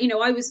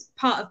 I was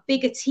part of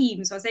bigger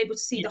teams. So I was able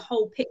to see the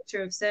whole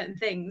picture of certain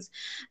things.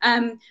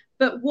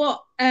 But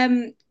what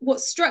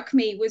struck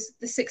me was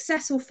the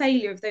successful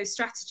failure of those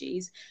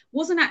strategies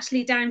wasn't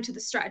actually down to the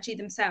strategy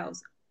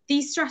themselves.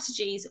 These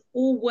strategies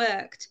all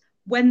worked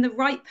when the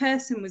right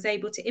person was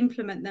able to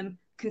implement them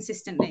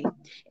consistently.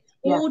 It's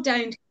all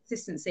down to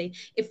consistency.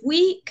 If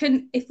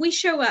we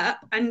show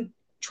up and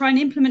try and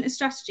implement a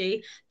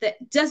strategy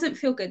that doesn't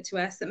feel good to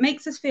us, that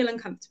makes us feel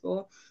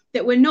uncomfortable,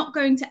 that we're not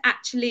going to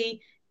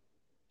actually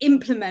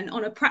implement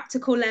on a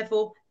practical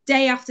level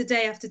day after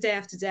day after day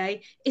after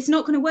day, it's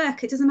not going to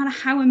work. It doesn't matter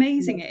how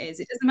amazing it is.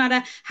 It doesn't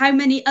matter how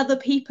many other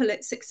people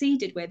it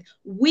succeeded with.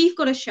 We've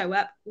got to show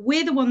up.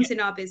 We're the ones in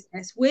our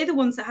business. We're the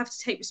ones that have to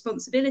take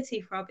responsibility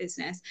for our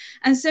business.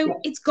 And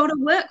so it's got to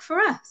work for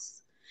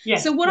us.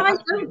 So what I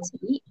don't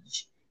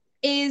teach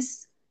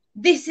is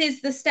this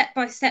is the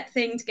step-by-step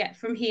thing to get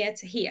from here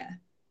to here.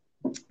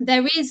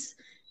 There is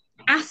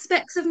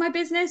aspects of my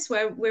business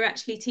where we're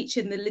actually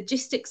teaching the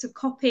logistics of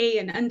copy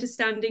and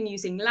understanding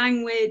using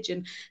language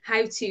and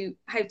how to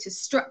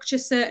structure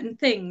certain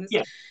things.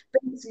 Yeah.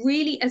 But it's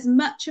really as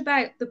much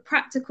about the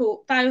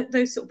practical,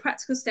 those sort of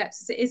practical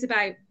steps, as it is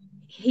about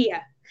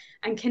here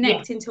and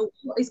connecting to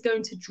what is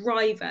going to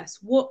drive us.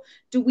 What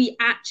do we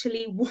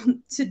actually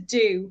want to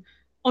do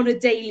on a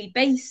daily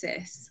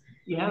basis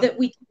that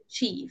we can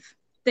achieve,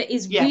 that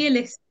is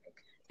realistic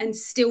and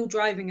still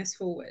driving us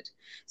forward?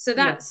 So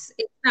that's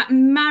it's that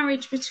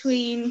marriage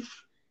between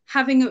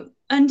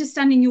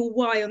understanding your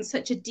why on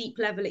such a deep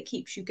level it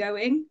keeps you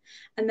going,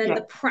 and then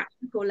the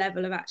practical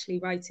level of actually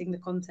writing the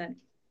content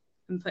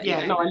and putting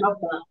it out.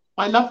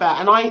 I love that.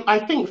 And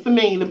I think for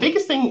me, the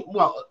biggest thing,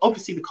 well,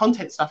 obviously the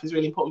content stuff is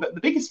really important, but the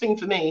biggest thing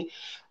for me,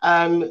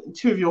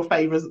 two of your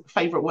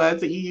favorite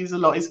words that you use a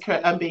lot is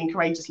being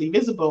courageously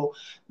visible.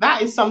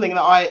 That is something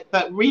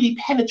that really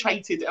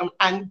penetrated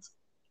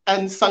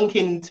and sunk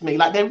into me.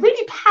 Like, they're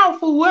really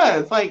powerful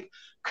words, like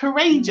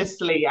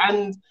courageously.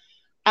 And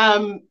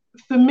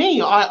for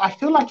me, I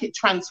feel like it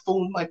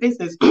transformed my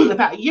business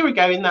about a year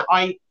ago, in that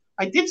I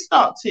did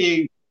start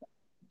to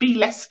be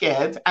less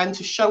scared and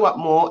to show up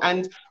more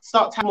and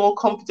start to have more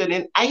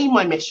confidence in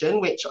my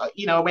mission, which,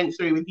 you know, I went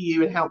through with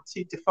you and helped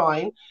to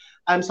define.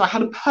 So I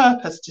had a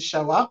purpose to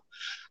show up.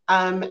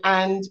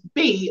 And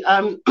B,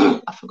 I've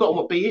forgotten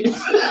what B is.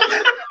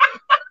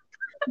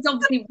 It's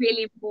obviously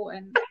really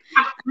important.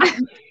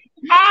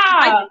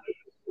 I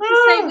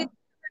say with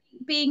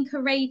being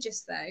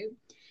courageous, though,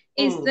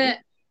 is that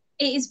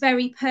it is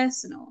very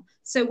personal.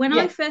 So when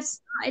I first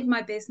started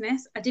my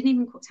business, I didn't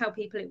even tell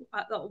people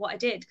what I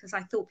did, because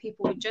I thought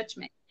people would judge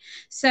me.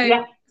 So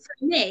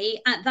for me,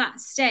 at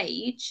that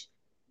stage,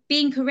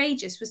 being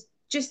courageous was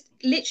just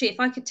literally, if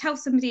I could tell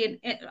somebody,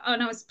 and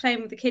I was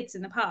playing with the kids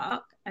in the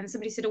park, and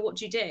somebody said, "Oh, what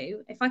do you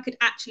do?" If I could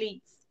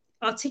actually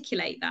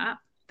articulate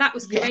that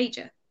was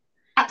courageous.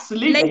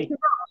 Absolutely. Later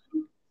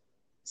on,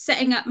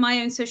 setting up my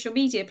own social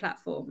media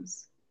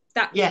platforms,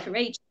 that was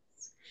courageous.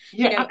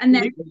 You know, and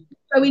then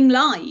going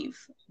live,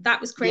 that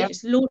was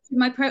courageous. Launching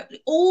my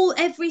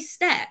every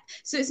step.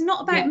 So it's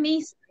not about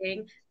me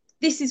saying,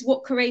 this is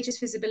what courageous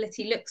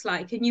visibility looks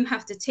like, and you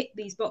have to tick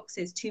these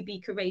boxes to be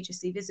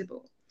courageously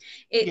visible.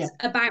 It's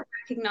about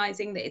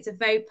recognizing that it's a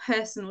very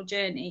personal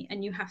journey,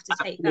 and you have to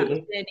take that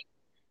journey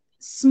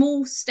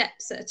small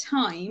steps at a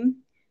time.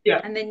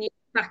 And then you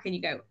look back and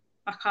you go,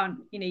 I can't,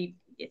 you know,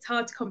 it's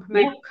hard to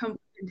comprehend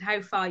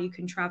how far you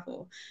can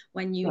travel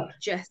when you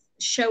just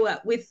show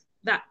up with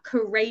that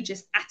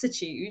courageous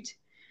attitude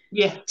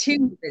to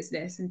your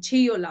business and to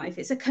your life.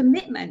 It's a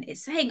commitment.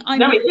 It's saying,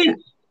 it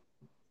is.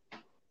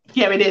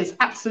 Yeah, it is.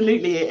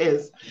 Absolutely, it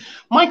is.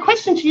 My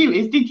question to you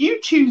is, did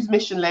you choose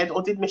Mission-Led,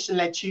 or did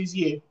Mission-Led choose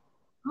you?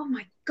 Oh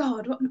my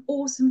God, what an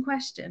awesome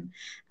question.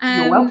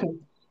 You're welcome.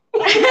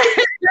 No,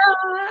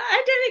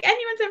 I don't think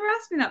anyone's ever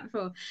asked me that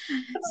before.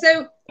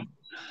 So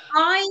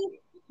I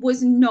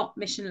was not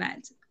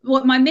mission-led.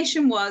 What my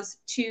mission was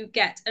to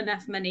get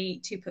enough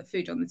money to put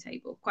food on the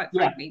table. Quite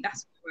frankly,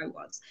 that's where I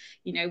was.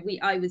 You know,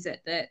 I was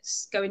at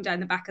going down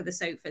the back of the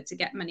sofa to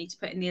get money to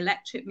put in the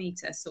electric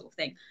meter, sort of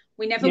thing.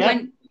 We never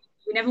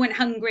went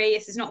hungry.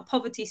 This is not a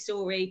poverty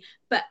story,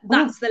 but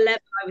that's the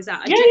level I was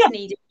at. I just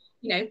needed,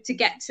 you know, to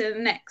get to the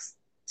next,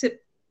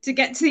 to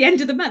get to the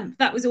end of the month.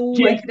 That was all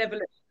I could ever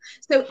look.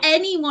 So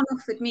anyone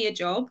offered me a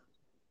job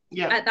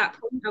at that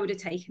point, I would have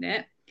taken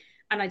it,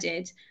 and I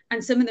did.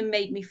 And some of them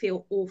made me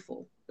feel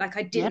awful. Like,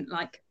 I didn't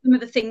like some of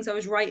the things I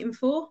was writing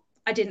for.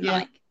 I didn't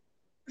like.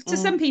 To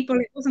some people,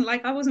 it wasn't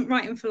like I wasn't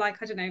writing for,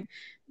 like, I don't know,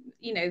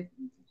 you know,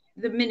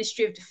 the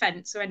Ministry of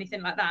Defence or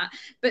anything like that.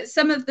 But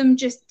some of them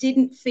just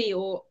didn't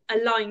feel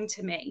aligned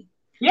to me.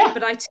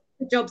 But I took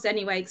the jobs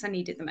anyway because I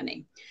needed the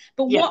money.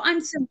 But what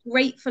I'm so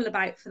grateful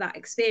about for that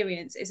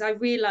experience is I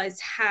realised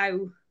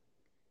how,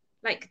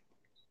 like,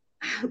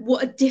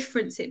 what a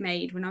difference it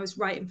made when I was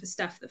writing for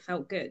stuff that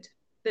felt good,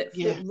 that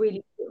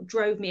really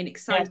drove me and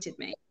excited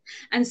me.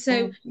 And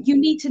so you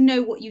need to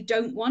know what you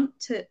don't want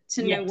to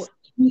know what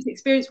you need to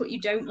experience, what you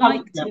don't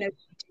like to know what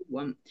you do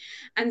want.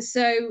 And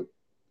so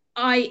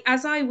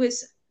as I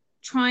was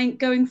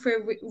going for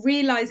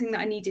realizing that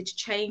I needed to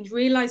change,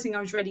 realizing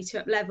I was ready to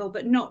up level,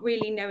 but not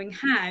really knowing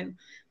how.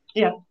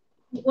 It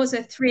was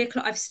a 3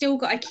 o'clock.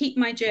 I keep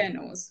my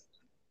journals,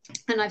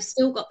 and I've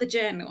still got the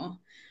journal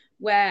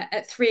where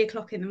at 3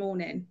 o'clock in the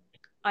morning,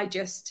 I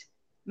just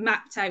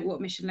mapped out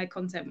what mission-led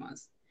content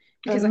was.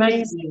 Because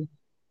amazing.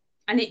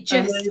 And it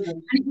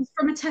was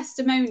from a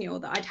testimonial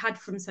that I'd had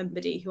from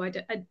somebody who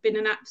had been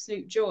an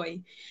absolute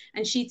joy.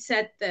 And she'd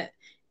said that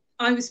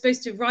I was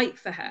supposed to write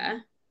for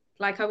her.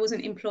 Like, I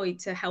wasn't employed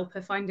to help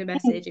her find a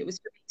message. It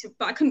was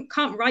but I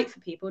can't write for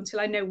people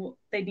until I know what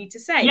they need to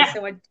say.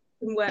 So I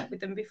didn't work with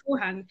them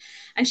beforehand.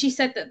 And she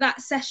said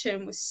that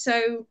session was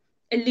so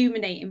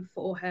illuminating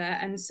for her,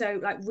 and so,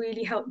 like,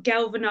 really helped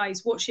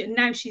galvanize and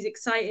now she's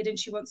excited and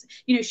she wants,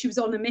 you know, she was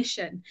on a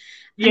mission.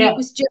 And it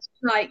was just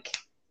like,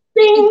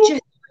 I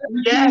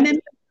remember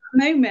that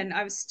moment.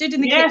 I was stood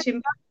in the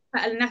kitchen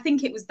And I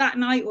think it was that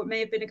night, or it may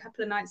have been a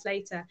couple of nights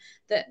later,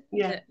 that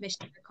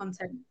Mission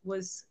content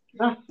was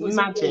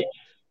magic.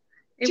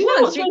 Do you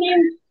know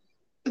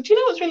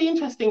what's really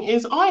interesting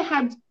is I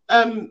had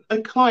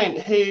a client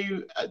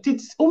who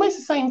did almost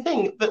the same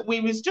thing, that we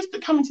was just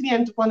coming to the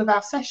end of one of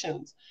our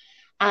sessions,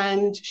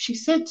 and she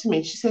said to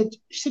me, she said,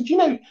 you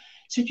know,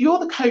 you're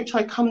the coach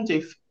I come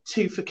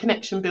to for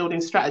connection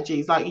building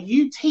strategies. Like,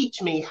 you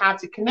teach me how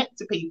to connect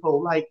to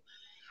people. Like,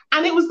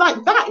 and it was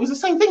like that. It was the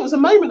same thing. It was a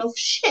moment of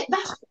shit.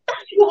 That's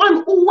what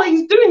I'm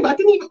always doing, but I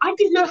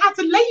didn't know how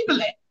to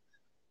label it.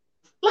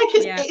 Like,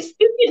 it's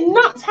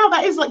nuts how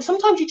that is. Like,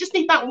 sometimes you just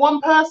need that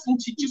one person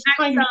to just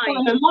kind of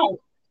find a light.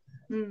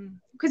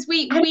 Because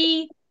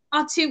we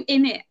are too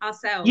in it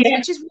ourselves,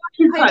 which is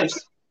what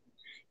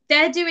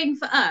they're doing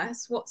for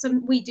us what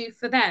we do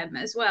for them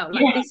as well.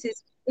 Like,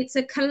 it's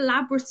a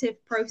collaborative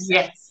process.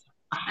 Yes,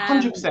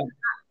 100%.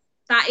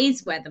 That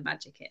is where the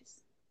magic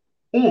is.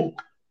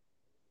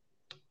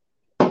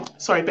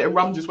 Sorry, a bit of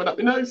rum just went up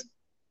the nose.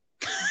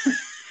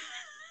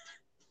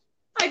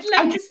 I'd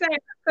love to say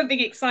something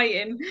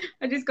exciting.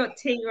 I just got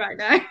tea right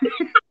now.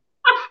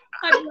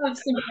 I'd love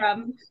some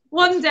rum.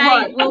 One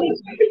day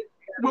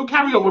we'll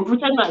carry on. We'll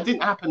pretend that it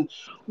didn't happen.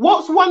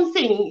 What's one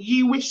thing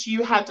you wish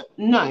you had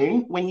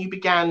known when you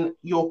began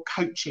your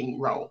coaching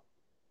role?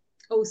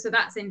 Oh, so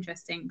that's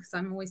interesting, because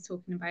I'm always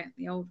talking about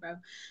the old role.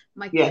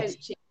 My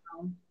coaching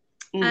role.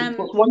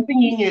 What's one thing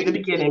you knew at the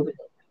beginning?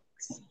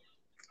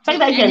 Say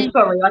that again.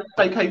 Sorry, I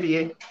spoke over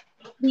you.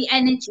 The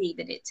energy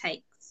that it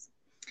takes.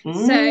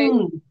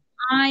 So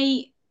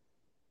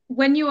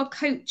when you are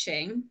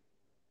coaching,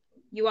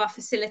 you are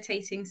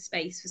facilitating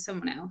space for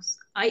someone else.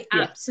 I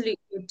absolutely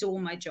adore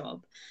my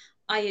job.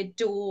 I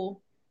adore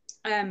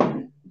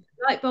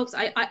light bulbs.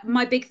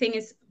 My big thing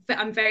is that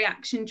I'm very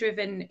action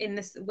driven in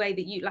this way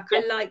that you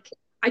like.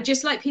 I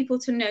just like people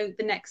to know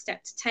the next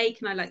step to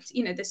take, and I like to,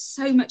 you know, there's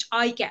so much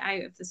I get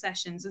out of the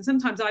sessions, and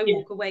sometimes I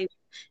walk away with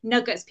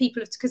nuggets,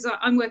 because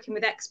I'm working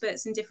with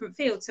experts in different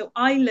fields, so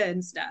I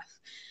learn stuff.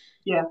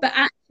 But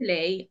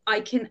actually I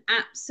can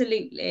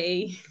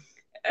absolutely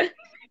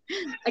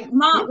like,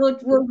 Mark,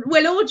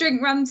 we'll all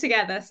drink rum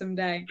together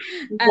someday.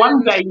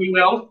 One day we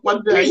will.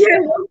 One day. Yeah,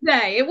 one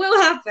day it will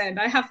happen.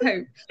 I have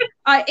hope.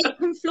 It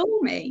can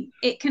floor me.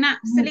 It can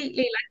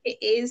absolutely, like,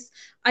 it is.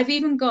 I've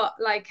even got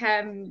like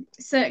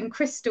certain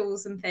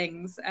crystals and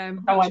things. I've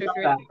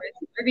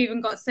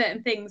even got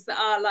certain things that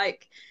are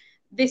like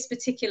this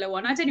particular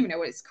one. I don't even know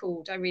what it's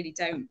called. I really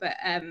don't. But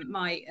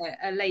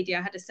a lady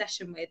I had a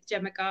session with,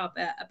 Gemma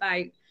Garber,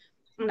 about.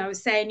 And I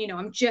was saying, you know,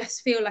 I'm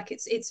just feel like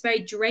it's very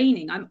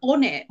draining. I'm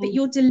on it, but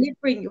you're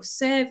delivering, you're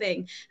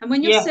serving. And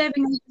when you're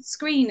serving on the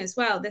screen as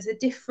well, there's a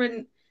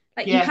different,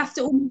 like, you have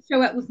to almost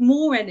show up with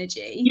more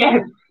energy.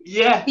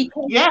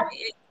 Because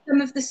some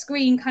of the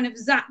screen kind of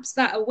zaps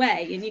that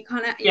away, and you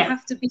kind of you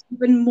have to be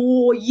even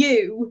more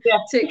to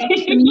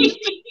communicate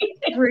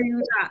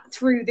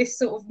through this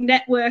sort of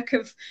network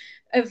of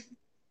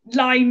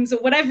lines, or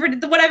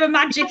whatever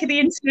magic of the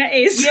internet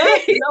is.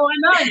 I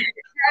know.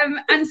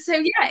 And so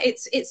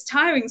it's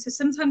tiring. So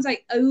sometimes I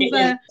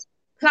over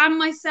plan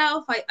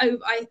myself.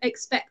 I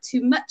expect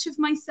too much of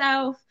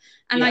myself,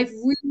 and I've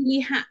really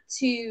had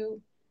to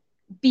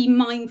be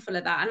mindful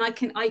of that.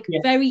 And I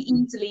very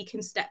easily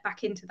can step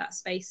back into that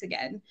space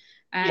again.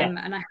 And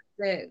I have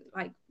to,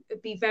 like,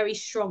 be very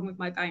strong with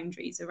my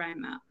boundaries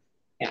around that.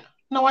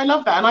 No, I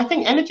love that. And I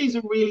think energy is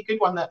a really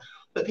good one that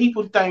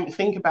people don't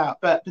think about,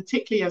 but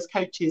particularly as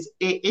coaches,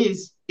 it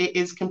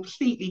is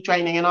completely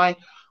draining. And I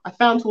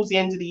found towards the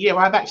end of the year,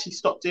 I've actually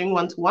stopped doing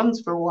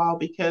one-to-ones for a while,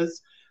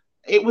 because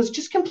it was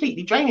just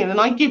completely draining. And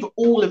I give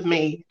all of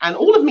me, and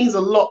all of me is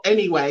a lot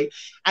anyway.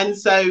 And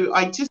so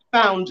I just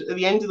found at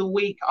the end of the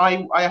week,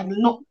 I have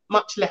not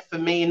much left for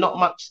me and not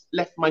much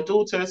left for my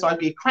daughter. So I'd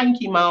be a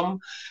cranky mum,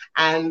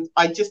 and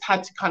I just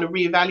had to kind of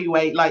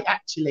reevaluate, like,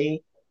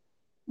 actually,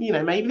 you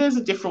know, maybe there's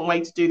a different way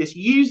to do this.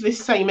 Use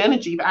this same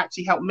energy, but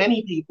actually help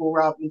many people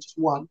rather than just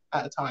one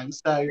at a time.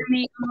 So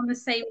I'm on the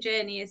same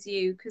journey as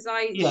you, because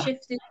I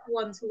shifted to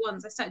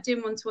one-to-ones. I started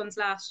doing one-to-ones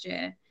last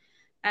year,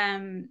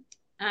 and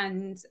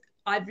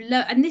I've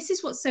learned, and this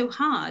is what's so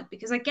hard,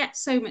 because I get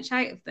so much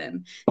out of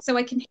them. So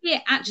I can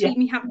hear actually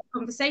me having a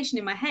conversation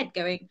in my head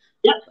going,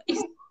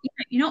 you're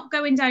not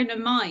going down a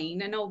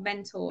mine. An old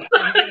mentor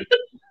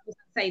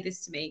say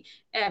this to me,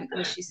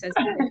 or she says,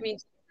 I mean,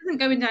 isn't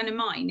going down a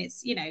mine.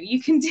 It's, you know,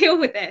 you can deal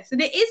with this,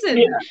 and it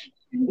isn't.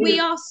 We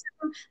are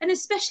so, and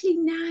especially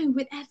now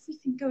with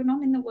everything going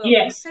on in the world,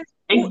 we're so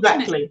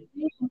exactly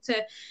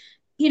to,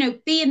 you know,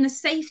 be in the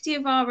safety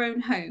of our own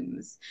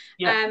homes,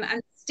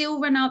 and still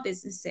run our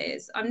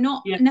businesses. I'm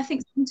not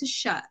nothing's going to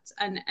shut,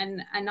 and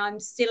I'm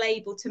still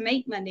able to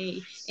make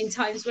money in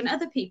times when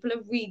other people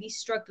are really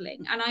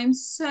struggling. And I'm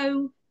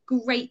so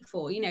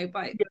grateful, you know,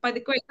 by the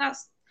great,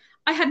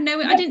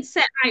 I didn't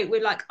set out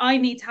with, like, I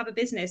need to have a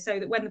business so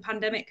that when the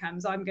pandemic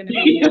comes, I'm going to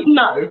be.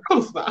 No, of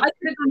course not. I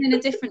could have gone in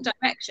a different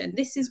direction.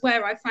 This is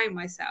where I found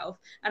myself,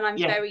 and I'm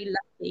very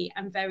lucky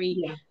and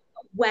very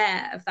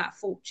aware of that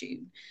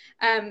fortune.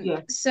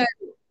 So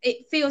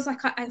it feels like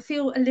I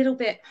feel a little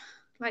bit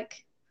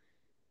like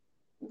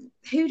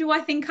who do I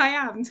think I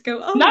am to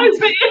go, oh, No,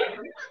 but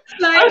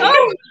like,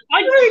 oh,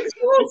 I'm so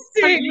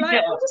exhausting. totally Like,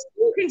 I'm just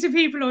talking to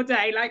people all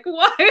day. Like,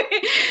 why?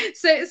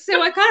 So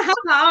I kind of have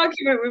that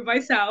argument with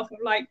myself.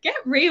 I'm like, get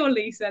real,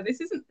 Lisa.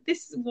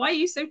 Why are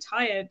you so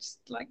tired? Just,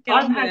 like, get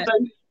I've on had with it.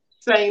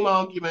 those same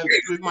arguments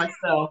with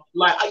myself.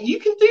 Like, you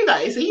can do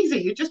that. It's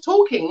easy. You're just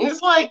talking.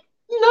 It's like,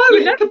 no,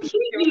 it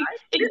completely,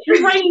 it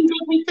drains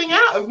everything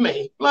out of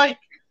me. Like,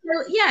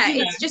 so, yeah,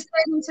 it's just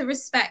learning to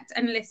respect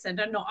and listen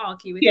and not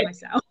argue with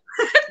myself.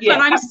 Yeah,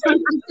 but I'm still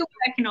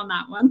working on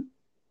that one.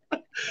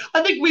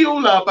 I think we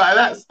all are,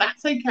 but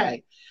that's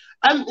okay.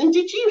 And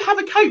did you have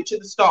a coach at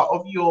the start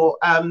of your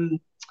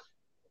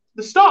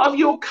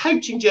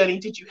coaching journey?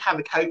 Did you have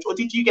a coach, or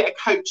did you get a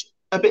coach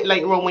a bit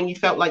later on when you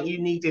felt like you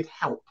needed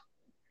help?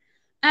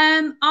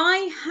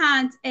 I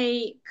had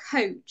a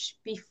coach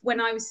when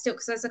I was still,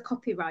 because I was a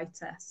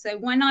copywriter. So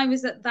when I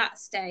was at that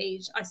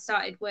stage, I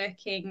started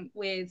working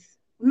with,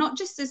 not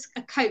just as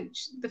a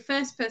coach. The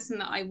first person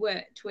that I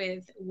worked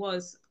with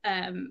was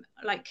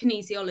like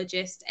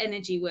kinesiologist,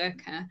 energy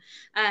worker,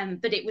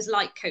 but it was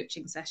like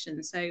coaching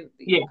sessions. So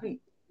we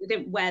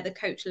didn't wear the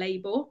coach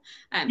label.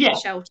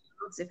 Michelle,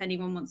 if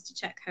anyone wants to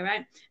check her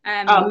out.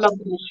 I love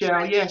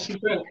Michelle. Yeah, she's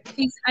great.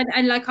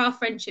 And like our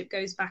friendship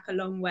goes back a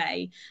long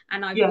way,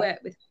 and I've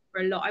worked with her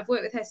for a lot. I've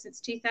worked with her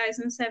since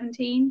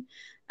 2017.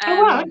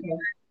 Wow.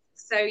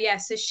 So yeah,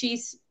 so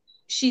she's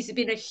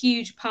been a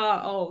huge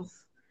part of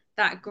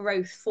that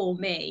growth for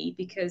me,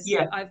 because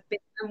I've been,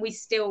 and we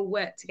still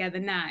work together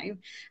now,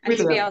 and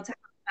to be able to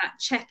have that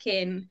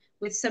check-in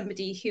with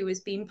somebody who has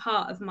been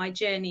part of my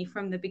journey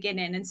from the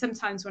beginning. And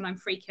sometimes when I'm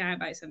freaking out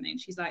about something,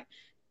 she's like,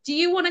 do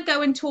you want to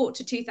go and talk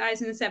to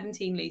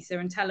 2017 Lisa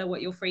and tell her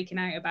what you're freaking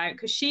out about?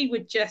 Because she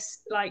would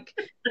just like,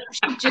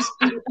 she'd just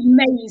be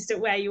amazed at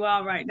where you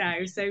are right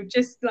now. So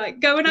just like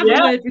go and have a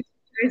word with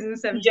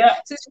 2017.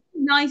 So it's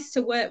really nice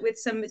to work with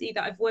somebody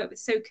that I've worked with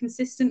so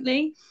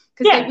consistently,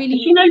 because they really,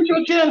 she knows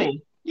your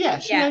journey.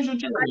 She knows your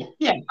journey.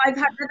 I've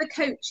had other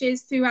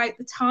coaches throughout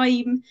the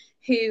time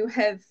who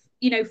have,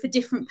 you know, for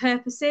different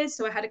purposes.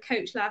 So I had a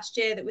coach last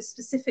year that was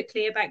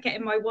specifically about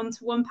getting my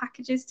one-to-one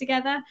packages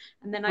together,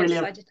 and then I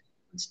decided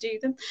to do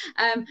them.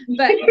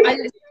 But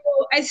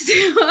I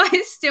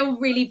still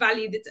really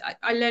value that.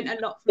 I learned a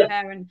lot from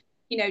her, and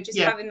you know, just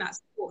having that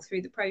support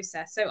through the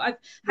process. So I've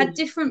had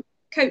different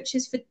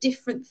coaches for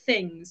different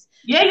things.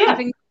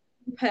 Having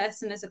one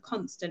person as a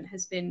constant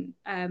has been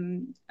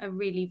a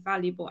really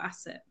valuable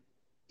asset.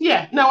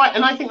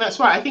 I think that's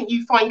right. I think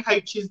you find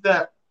coaches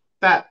that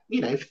you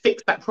know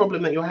fix that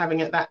problem that you're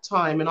having at that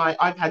time, and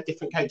I've had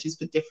different coaches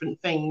for different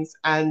things.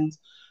 And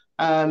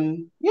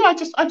I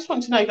just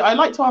want to know. I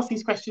like to ask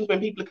these questions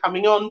when people are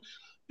coming on,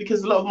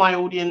 because a lot of my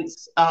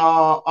audience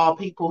are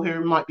people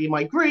who might be in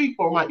my group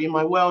or might be in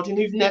my world and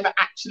who've never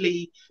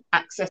actually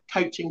accessed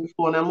coaching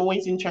before. And I'm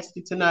always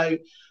interested to know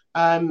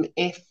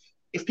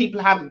if people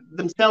have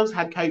themselves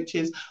had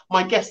coaches.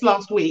 My guest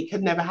last week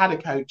had never had a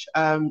coach.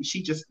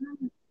 She just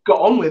got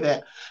on with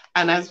it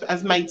and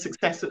has made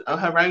success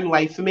her own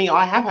way. For me,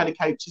 I have had a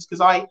coach just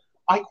because I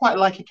quite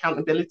like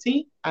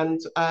accountability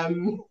and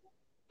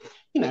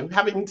you know,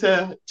 having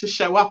to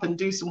show up and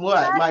do some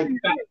work like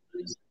that.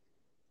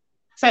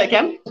 Say it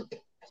again.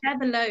 Share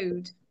the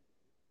load.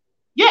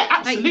 Yeah,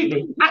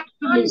 absolutely.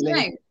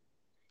 Absolutely.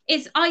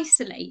 It's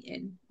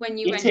isolating when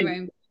you run your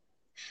own.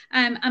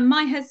 And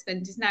my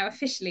husband is now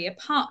officially a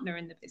partner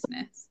in the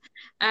business.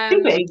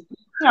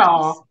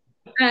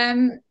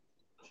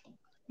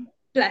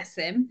 Bless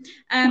him.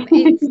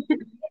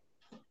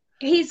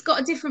 He's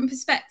got a different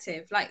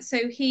perspective. Like,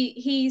 so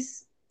he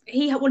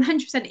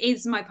 100%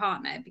 is my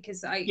partner,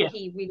 because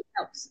he really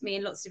helps me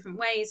in lots of different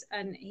ways,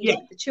 and he's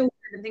with the children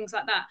and things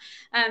like that.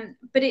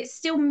 But it's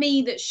still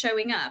me that's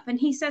showing up, and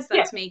he says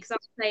that to me, because I'll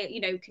say, you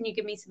know, can you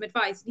give me some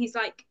advice? And he's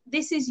like,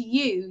 this is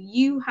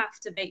you have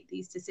to make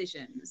these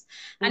decisions.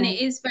 And it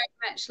is very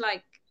much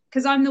like,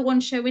 because I'm the one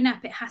showing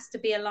up, it has to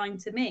be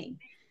aligned to me.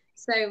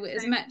 So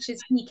as much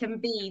as he can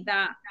be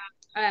that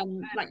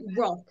like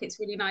rock, it's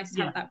really nice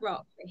to have that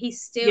rock, but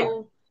he's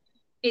still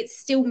it's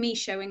still me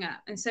showing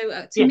up. And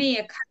so to me,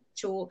 a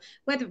coach, or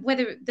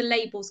whether the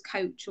label's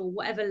coach or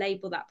whatever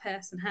label that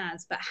person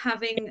has, but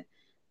having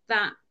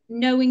that,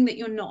 knowing that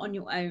you're not on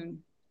your own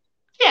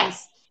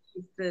is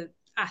the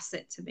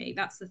asset to me.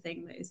 That's the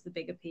thing that is the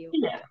big appeal.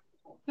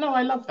 No,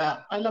 I love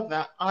that.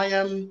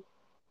 Are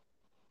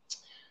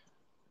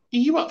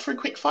you up for a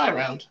quick fire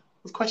round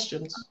of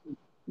questions?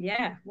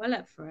 Yeah, well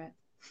up for it.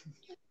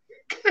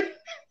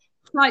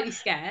 Slightly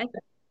scared.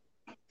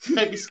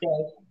 Don't be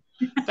scared.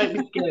 Don't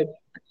be scared.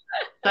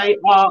 They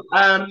are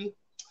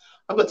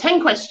I've got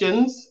 10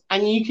 questions,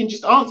 and you can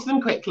just answer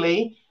them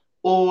quickly,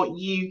 or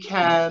you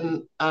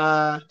can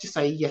just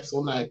say yes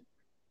or no.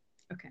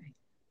 Okay.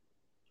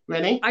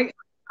 Ready?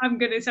 I'm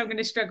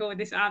gonna struggle with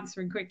this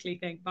answering quickly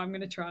thing, but I'm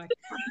gonna try.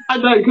 I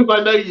know, because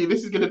I know you.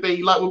 This is gonna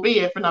be like, we'll be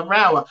here for another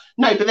hour.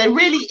 No, but they're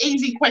really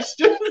easy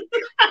questions.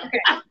 Okay.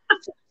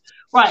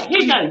 Right, here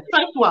you go.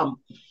 First one.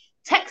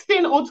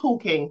 Texting or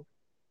talking?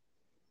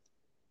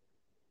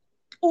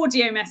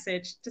 Audio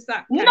message. Does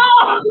that count?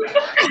 No.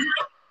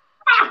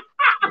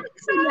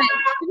 There's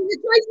a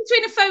choice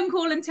between a phone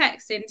call and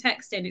texting.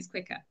 Texting is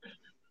quicker.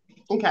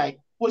 Okay.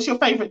 What's your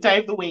favourite day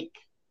of the week?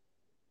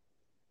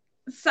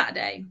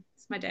 Saturday.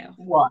 It's my day off.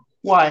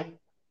 Why?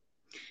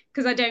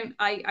 Because I don't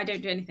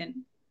do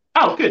anything.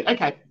 Oh, good.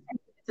 Okay.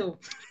 So,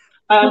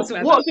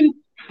 what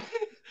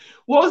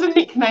was a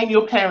nickname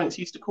your parents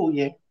used to call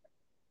you?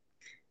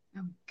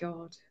 Oh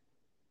God,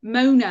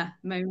 Mona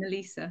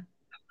Lisa.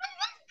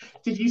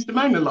 Did you used to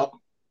moan a lot?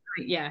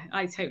 Yeah,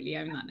 I totally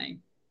own that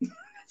name.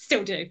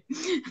 Still do.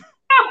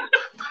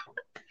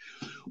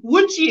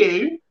 Would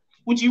you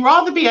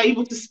rather be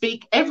able to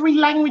speak every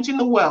language in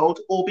the world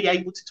or be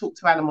able to talk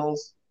to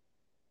animals?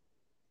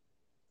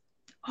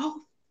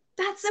 Oh,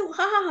 that's so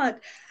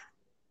hard.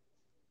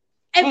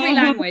 Every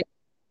language.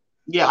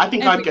 Yeah, I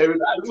think I'd go with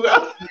that as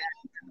well.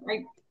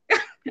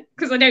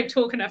 Because I don't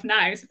talk enough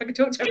now, so if I could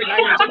talk to every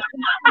language.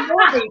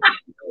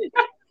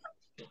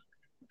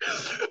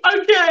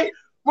 Okay,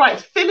 right,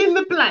 fill in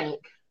the blank,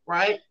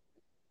 right?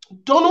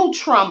 Donald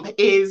Trump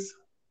is...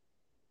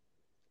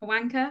 A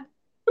wanker?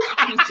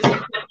 I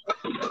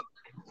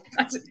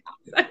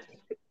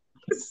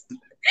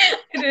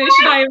don't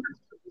know,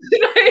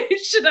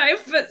 should I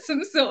have put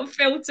some sort of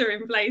filter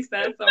in place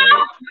there? Sorry.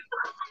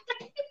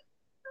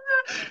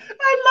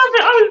 I love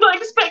it. I was not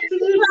expecting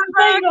you to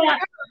say that.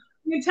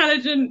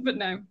 Intelligent, but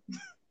no.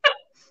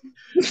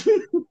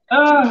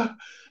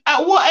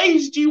 At what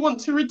age do you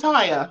want to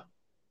retire?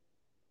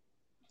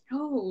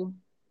 Oh,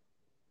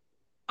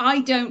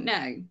 I don't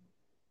know.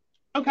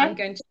 Okay. I'm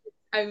going to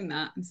own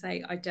that and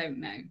say I don't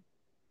know.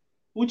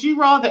 Would you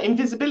rather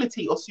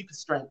invisibility or super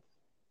strength?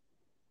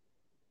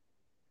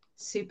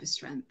 Super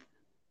strength.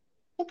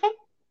 Okay.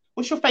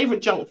 What's your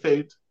favourite junk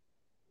food?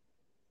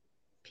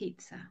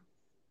 Pizza.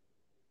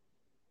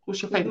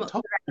 What's your favourite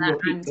topping on your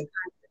pizza? And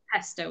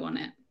pesto on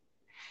it.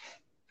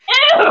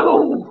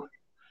 Ew!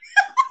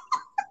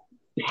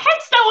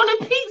 Pesto on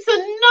a pizza?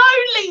 No,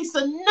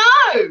 Lisa,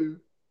 no!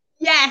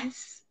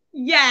 Yes.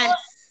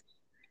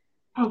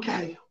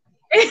 Okay.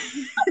 And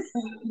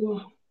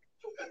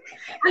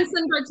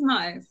sun-dried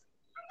tomatoes.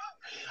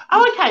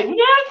 Oh, okay.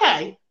 Yeah,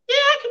 okay. Yeah,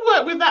 I can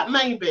work with that,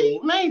 maybe.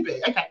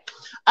 Okay.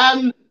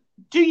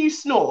 Do you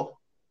snore?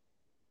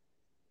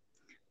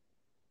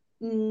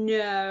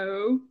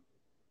 No.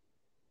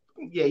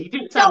 Yeah, you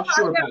didn't sound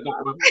sure about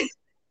that one.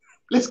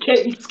 Let's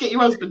get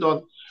your husband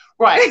on.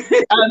 Right.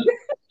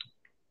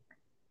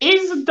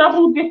 Is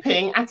double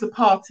dipping at a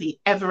party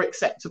ever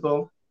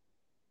acceptable?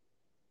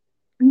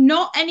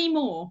 Not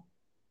anymore.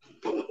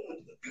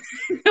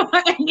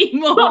 Not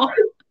anymore.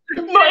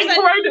 Not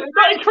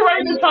in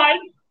Corona time.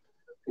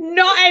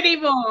 Not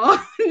anymore.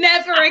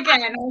 Never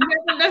again. I'll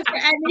never look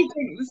at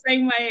anything the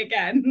same way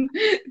again.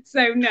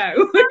 So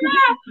no.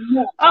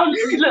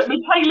 Look,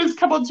 Michaela's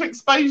come on to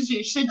expose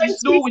you. She said you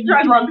snore when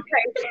you're drunk.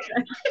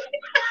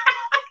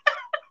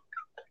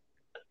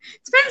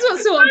 Depends what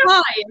sort of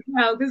party as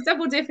well, because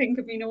double dipping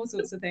could mean all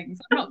sorts of things.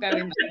 I'm not going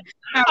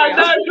there. I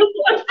know.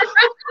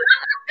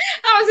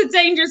 That was a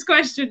dangerous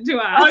question to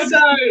ask. I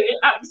know, it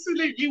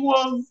absolutely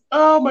was.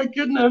 Oh my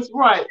goodness.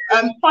 Right.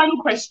 Final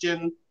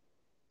question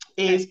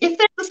is, if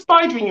there's a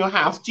spider in your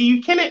house, do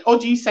you kill it or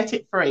do you set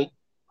it free?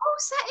 Oh,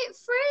 set it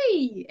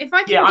free. If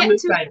I can get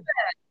to it first.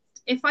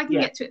 If I can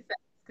get to it first,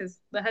 because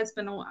the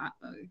husband,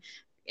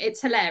 it's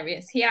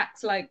hilarious. He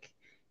acts like,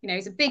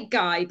 he's a big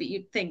guy, but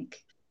you'd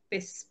think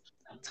this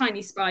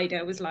tiny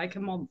spider was like a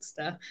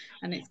monster,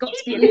 and it's got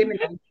to be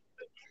eliminated.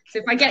 So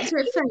if I get to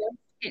it first,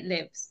 it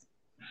lives.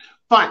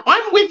 Fine,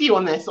 I'm with you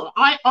on this.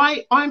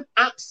 I'm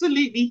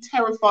absolutely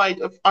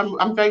terrified of.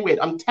 I'm very weird.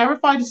 I'm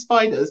terrified of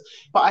spiders,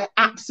 but I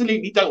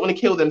absolutely don't want to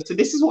kill them. So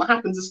this is what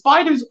happens: a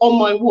spider is on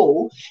my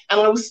wall, and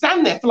I will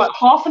stand there for like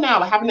half an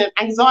hour having an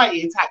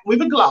anxiety attack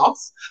with a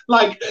glass,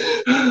 like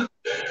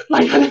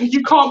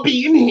you can't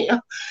be in here,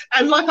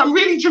 and like I'm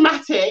really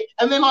dramatic,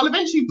 and then I'll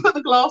eventually put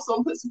the glass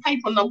on, put some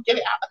paper on, and I'll get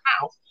it out of the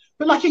house.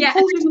 But like it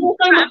causes more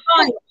so much.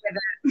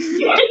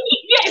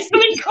 Yes, so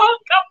it can't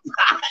come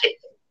back.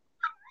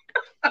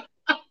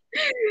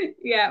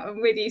 Yeah,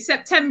 I'm with you.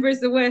 September is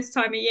the worst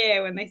time of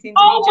year when they seem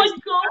to be just... my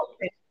God.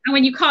 And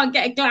when you can't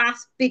get a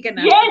glass big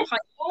enough. Yes.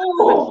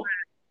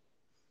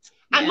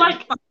 And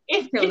like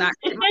if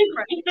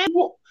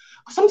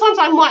sometimes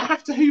I might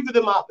have to hoover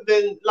them up,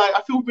 then like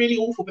I feel really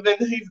awful, but then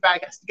the hoover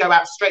bag has to go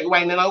out straight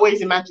away, and then I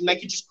always imagine they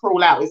could just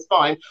crawl out. It's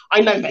fine.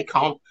 I know they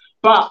can't,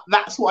 but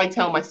that's what I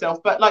tell myself.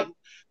 But like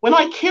when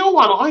I kill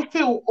one, I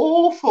feel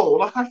awful.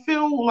 Like I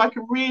feel like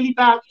a really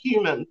bad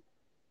human.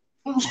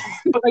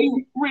 But they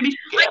really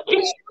scare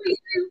me.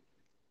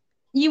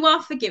 You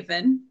are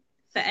forgiven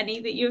for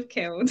any that you have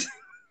killed.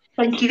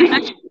 Thank you,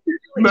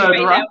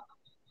 murderer.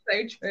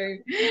 So true.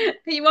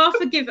 But you are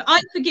forgiven.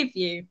 I forgive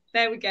you.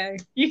 There we go.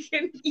 You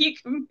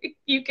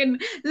can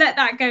let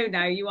that go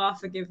now. You are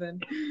forgiven.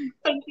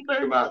 Thank you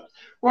very much.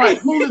 Right,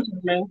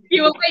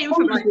 you were waiting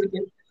for my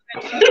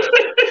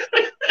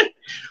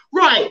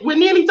Right, we're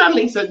nearly done,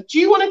 Lisa. Do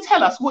you want to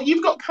tell us what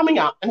you've got coming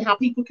up and how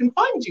people can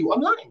find you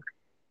online?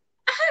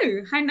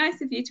 Oh, how nice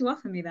of you to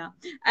offer me that.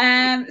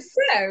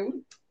 So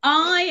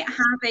I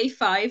have a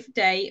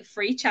 5-day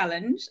free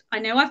challenge. I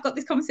know I've got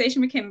this conversation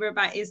with Kimber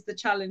about is the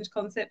challenge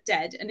concept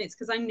dead? And it's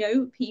because I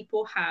know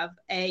people have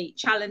a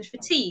challenge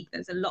fatigue.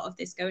 There's a lot of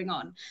this going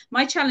on.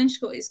 My challenge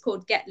is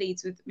called Get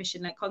Leads with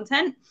Mission-Led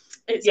Content.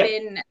 This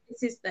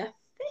is the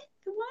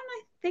 5th one,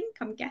 I think.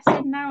 I'm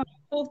guessing now,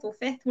 4th or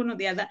 5th, one or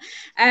the other.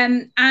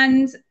 And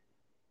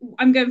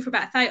I'm going for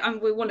about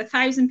we want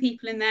 1,000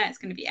 people in there. It's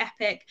going to be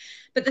epic.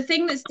 But the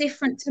thing that's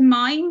different to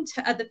mine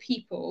to other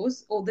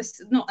people's, or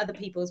this not other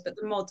people's, but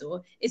the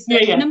model is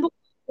that number one,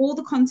 all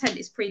the content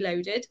is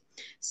preloaded.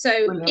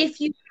 So brilliant.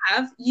 If you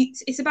have,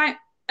 it's about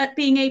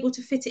being able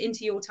to fit it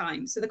into your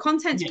time. So the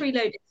content's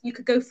preloaded. You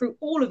could go through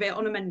all of it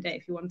on a Monday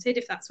if you wanted,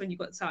 if that's when you've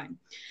got time.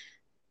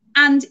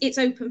 And it's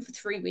open for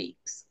 3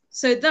 weeks.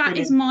 So that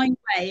is my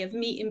way of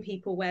meeting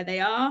people where they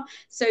are,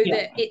 so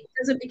that it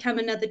doesn't become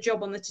another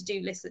job on the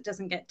to-do list that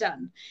doesn't get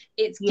done.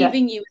 It's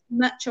giving you as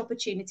much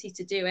opportunity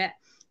to do it.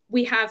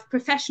 We have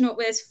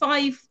there's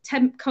 5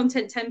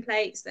 content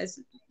templates. There's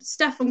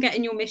stuff on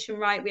getting your mission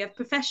right. We have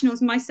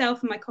professionals,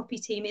 myself and my copy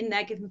team in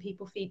there giving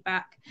people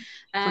feedback.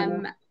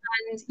 And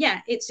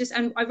it's just,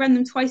 and I run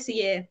them twice a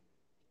year.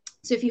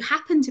 So if you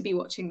happen to be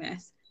watching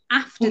this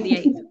after the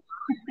 8th of March,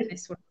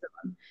 this one's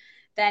on,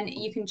 then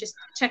you can just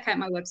check out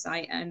my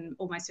website and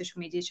all my social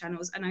media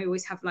channels. And I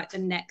always have like the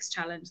next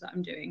challenge that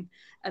I'm doing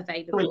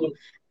available. Brilliant.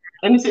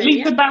 And is it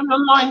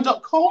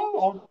lisabarryonline.com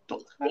or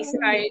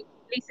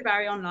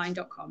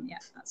lisabarryonline.com? Yeah,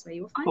 that's where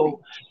you will find me.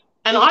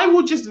 And I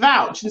will just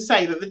vouch and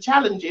say that the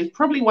challenge is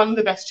probably one of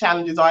the best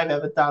challenges I've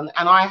ever done.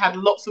 And I had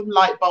lots of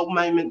light bulb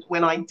moments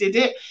when I did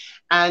it.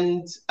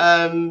 And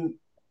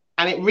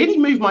it really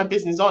moved my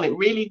business on. It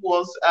really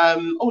was,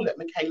 look,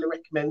 Michaela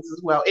recommends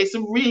as well. It's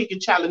a really good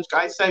challenge,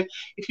 guys. So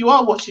if you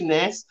are watching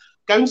this,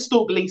 go and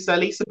stalk Lisa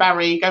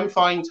Barry, go and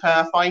find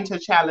her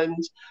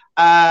challenge,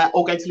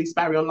 or go to Lisa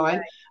Barry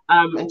Online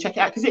and check it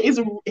out, because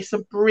it's a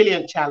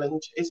brilliant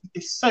challenge.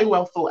 It's so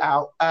well thought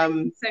out.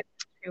 So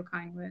your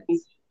kind words.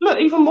 Look,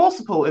 even more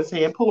supporters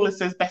here. Paula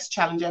says best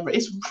challenge ever.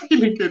 It's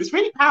really good. It's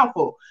really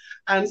powerful.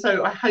 And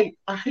so I hope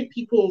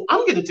people.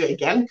 I'm going to do it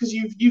again because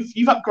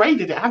you've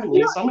upgraded it, haven't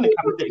you? So I'm going to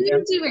come and do it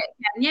again. Do it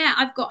again. Yeah,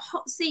 I've got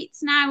hot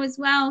seats now as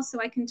well,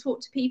 so I can talk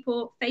to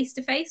people face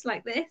to face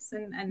like this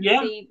and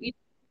see.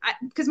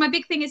 Because my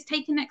big thing is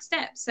taking next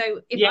steps.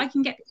 So if I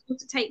can get people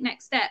to take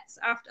next steps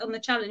on the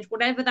challenge,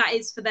 whatever that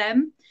is for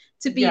them,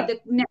 to be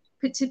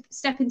to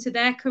step into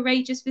their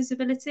courageous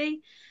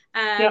visibility.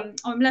 I'm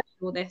loving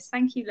all this.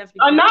 Thank you, lovely.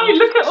 I know.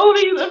 Look at all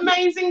these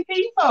amazing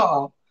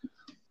people.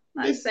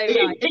 That's so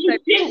nice.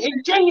 It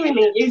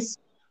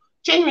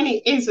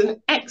genuinely is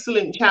an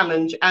excellent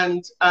challenge,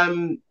 and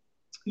like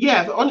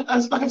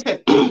I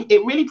said,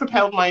 it really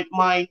propelled my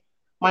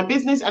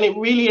business, and it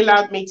really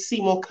allowed me to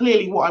see more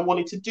clearly what I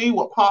wanted to do,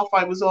 what path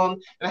I was on,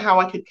 and how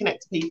I could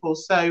connect to people.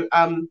 So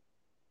I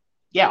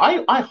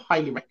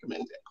highly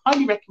recommend it.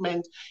 Highly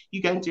recommend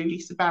you go and do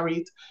Lisa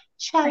Barry's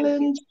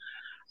challenge.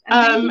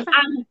 And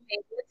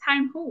the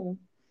town hall.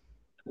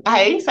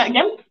 Hey, say that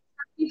again. Thank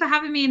you for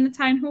having me in the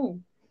town hall.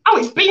 Oh,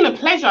 it's been a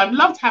pleasure. I've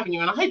loved having you,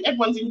 and I hope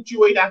everyone's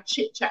enjoyed our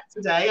chit chat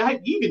today. I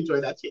hope you've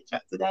enjoyed our chit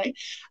chat today.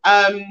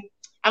 And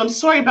I'm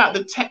sorry about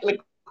the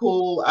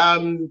technical.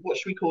 What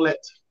should we call it?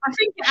 I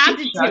think it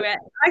added to it.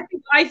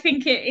 I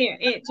think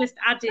it just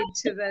added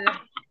to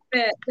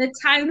the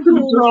town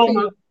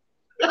hall.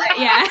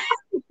 Yeah.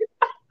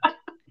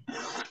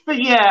 But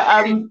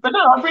no,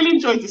 I've really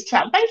enjoyed this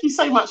chat. Thank you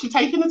so much for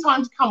taking the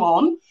time to come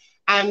on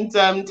and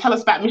tell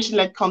us about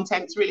mission-led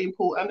content. It's really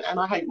important, and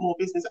I hope more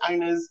business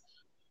owners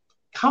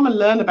come and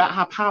learn about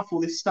how powerful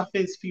this stuff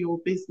is for your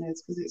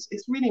business, because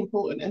it's really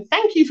important. And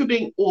thank you for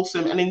being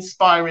awesome and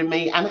inspiring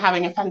me and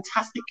having a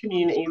fantastic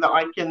community that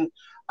I can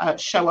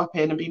show up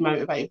in and be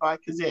motivated by,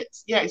 because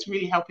it's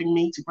really helping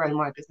me to grow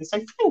my business. So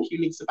thank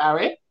you, Lisa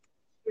Barry.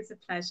 It's a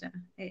pleasure.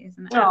 It is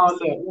an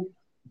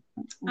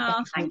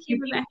thank you,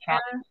 Rebecca.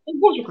 It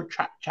was a good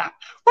chat.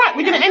 Right,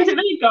 we're going to end it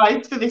there,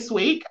 guys, for this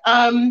week.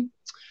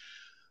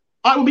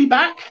 I will be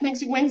back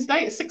next week,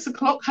 Wednesday at 6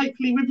 o'clock,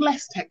 hopefully with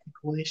less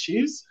technical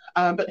issues.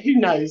 But who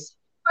knows?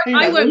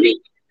 I won't be.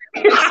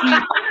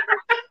 I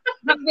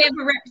have a bit of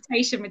a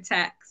reputation with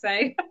tech,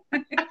 so.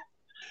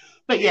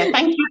 But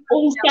thank you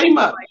all so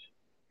much.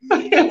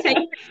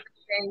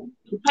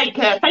 Take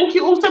care. Thank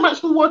you all so much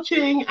for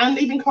watching and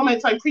leaving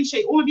comments. I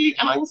appreciate all of you,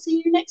 and I will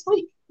see you next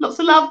week. Lots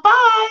of love.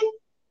 Bye.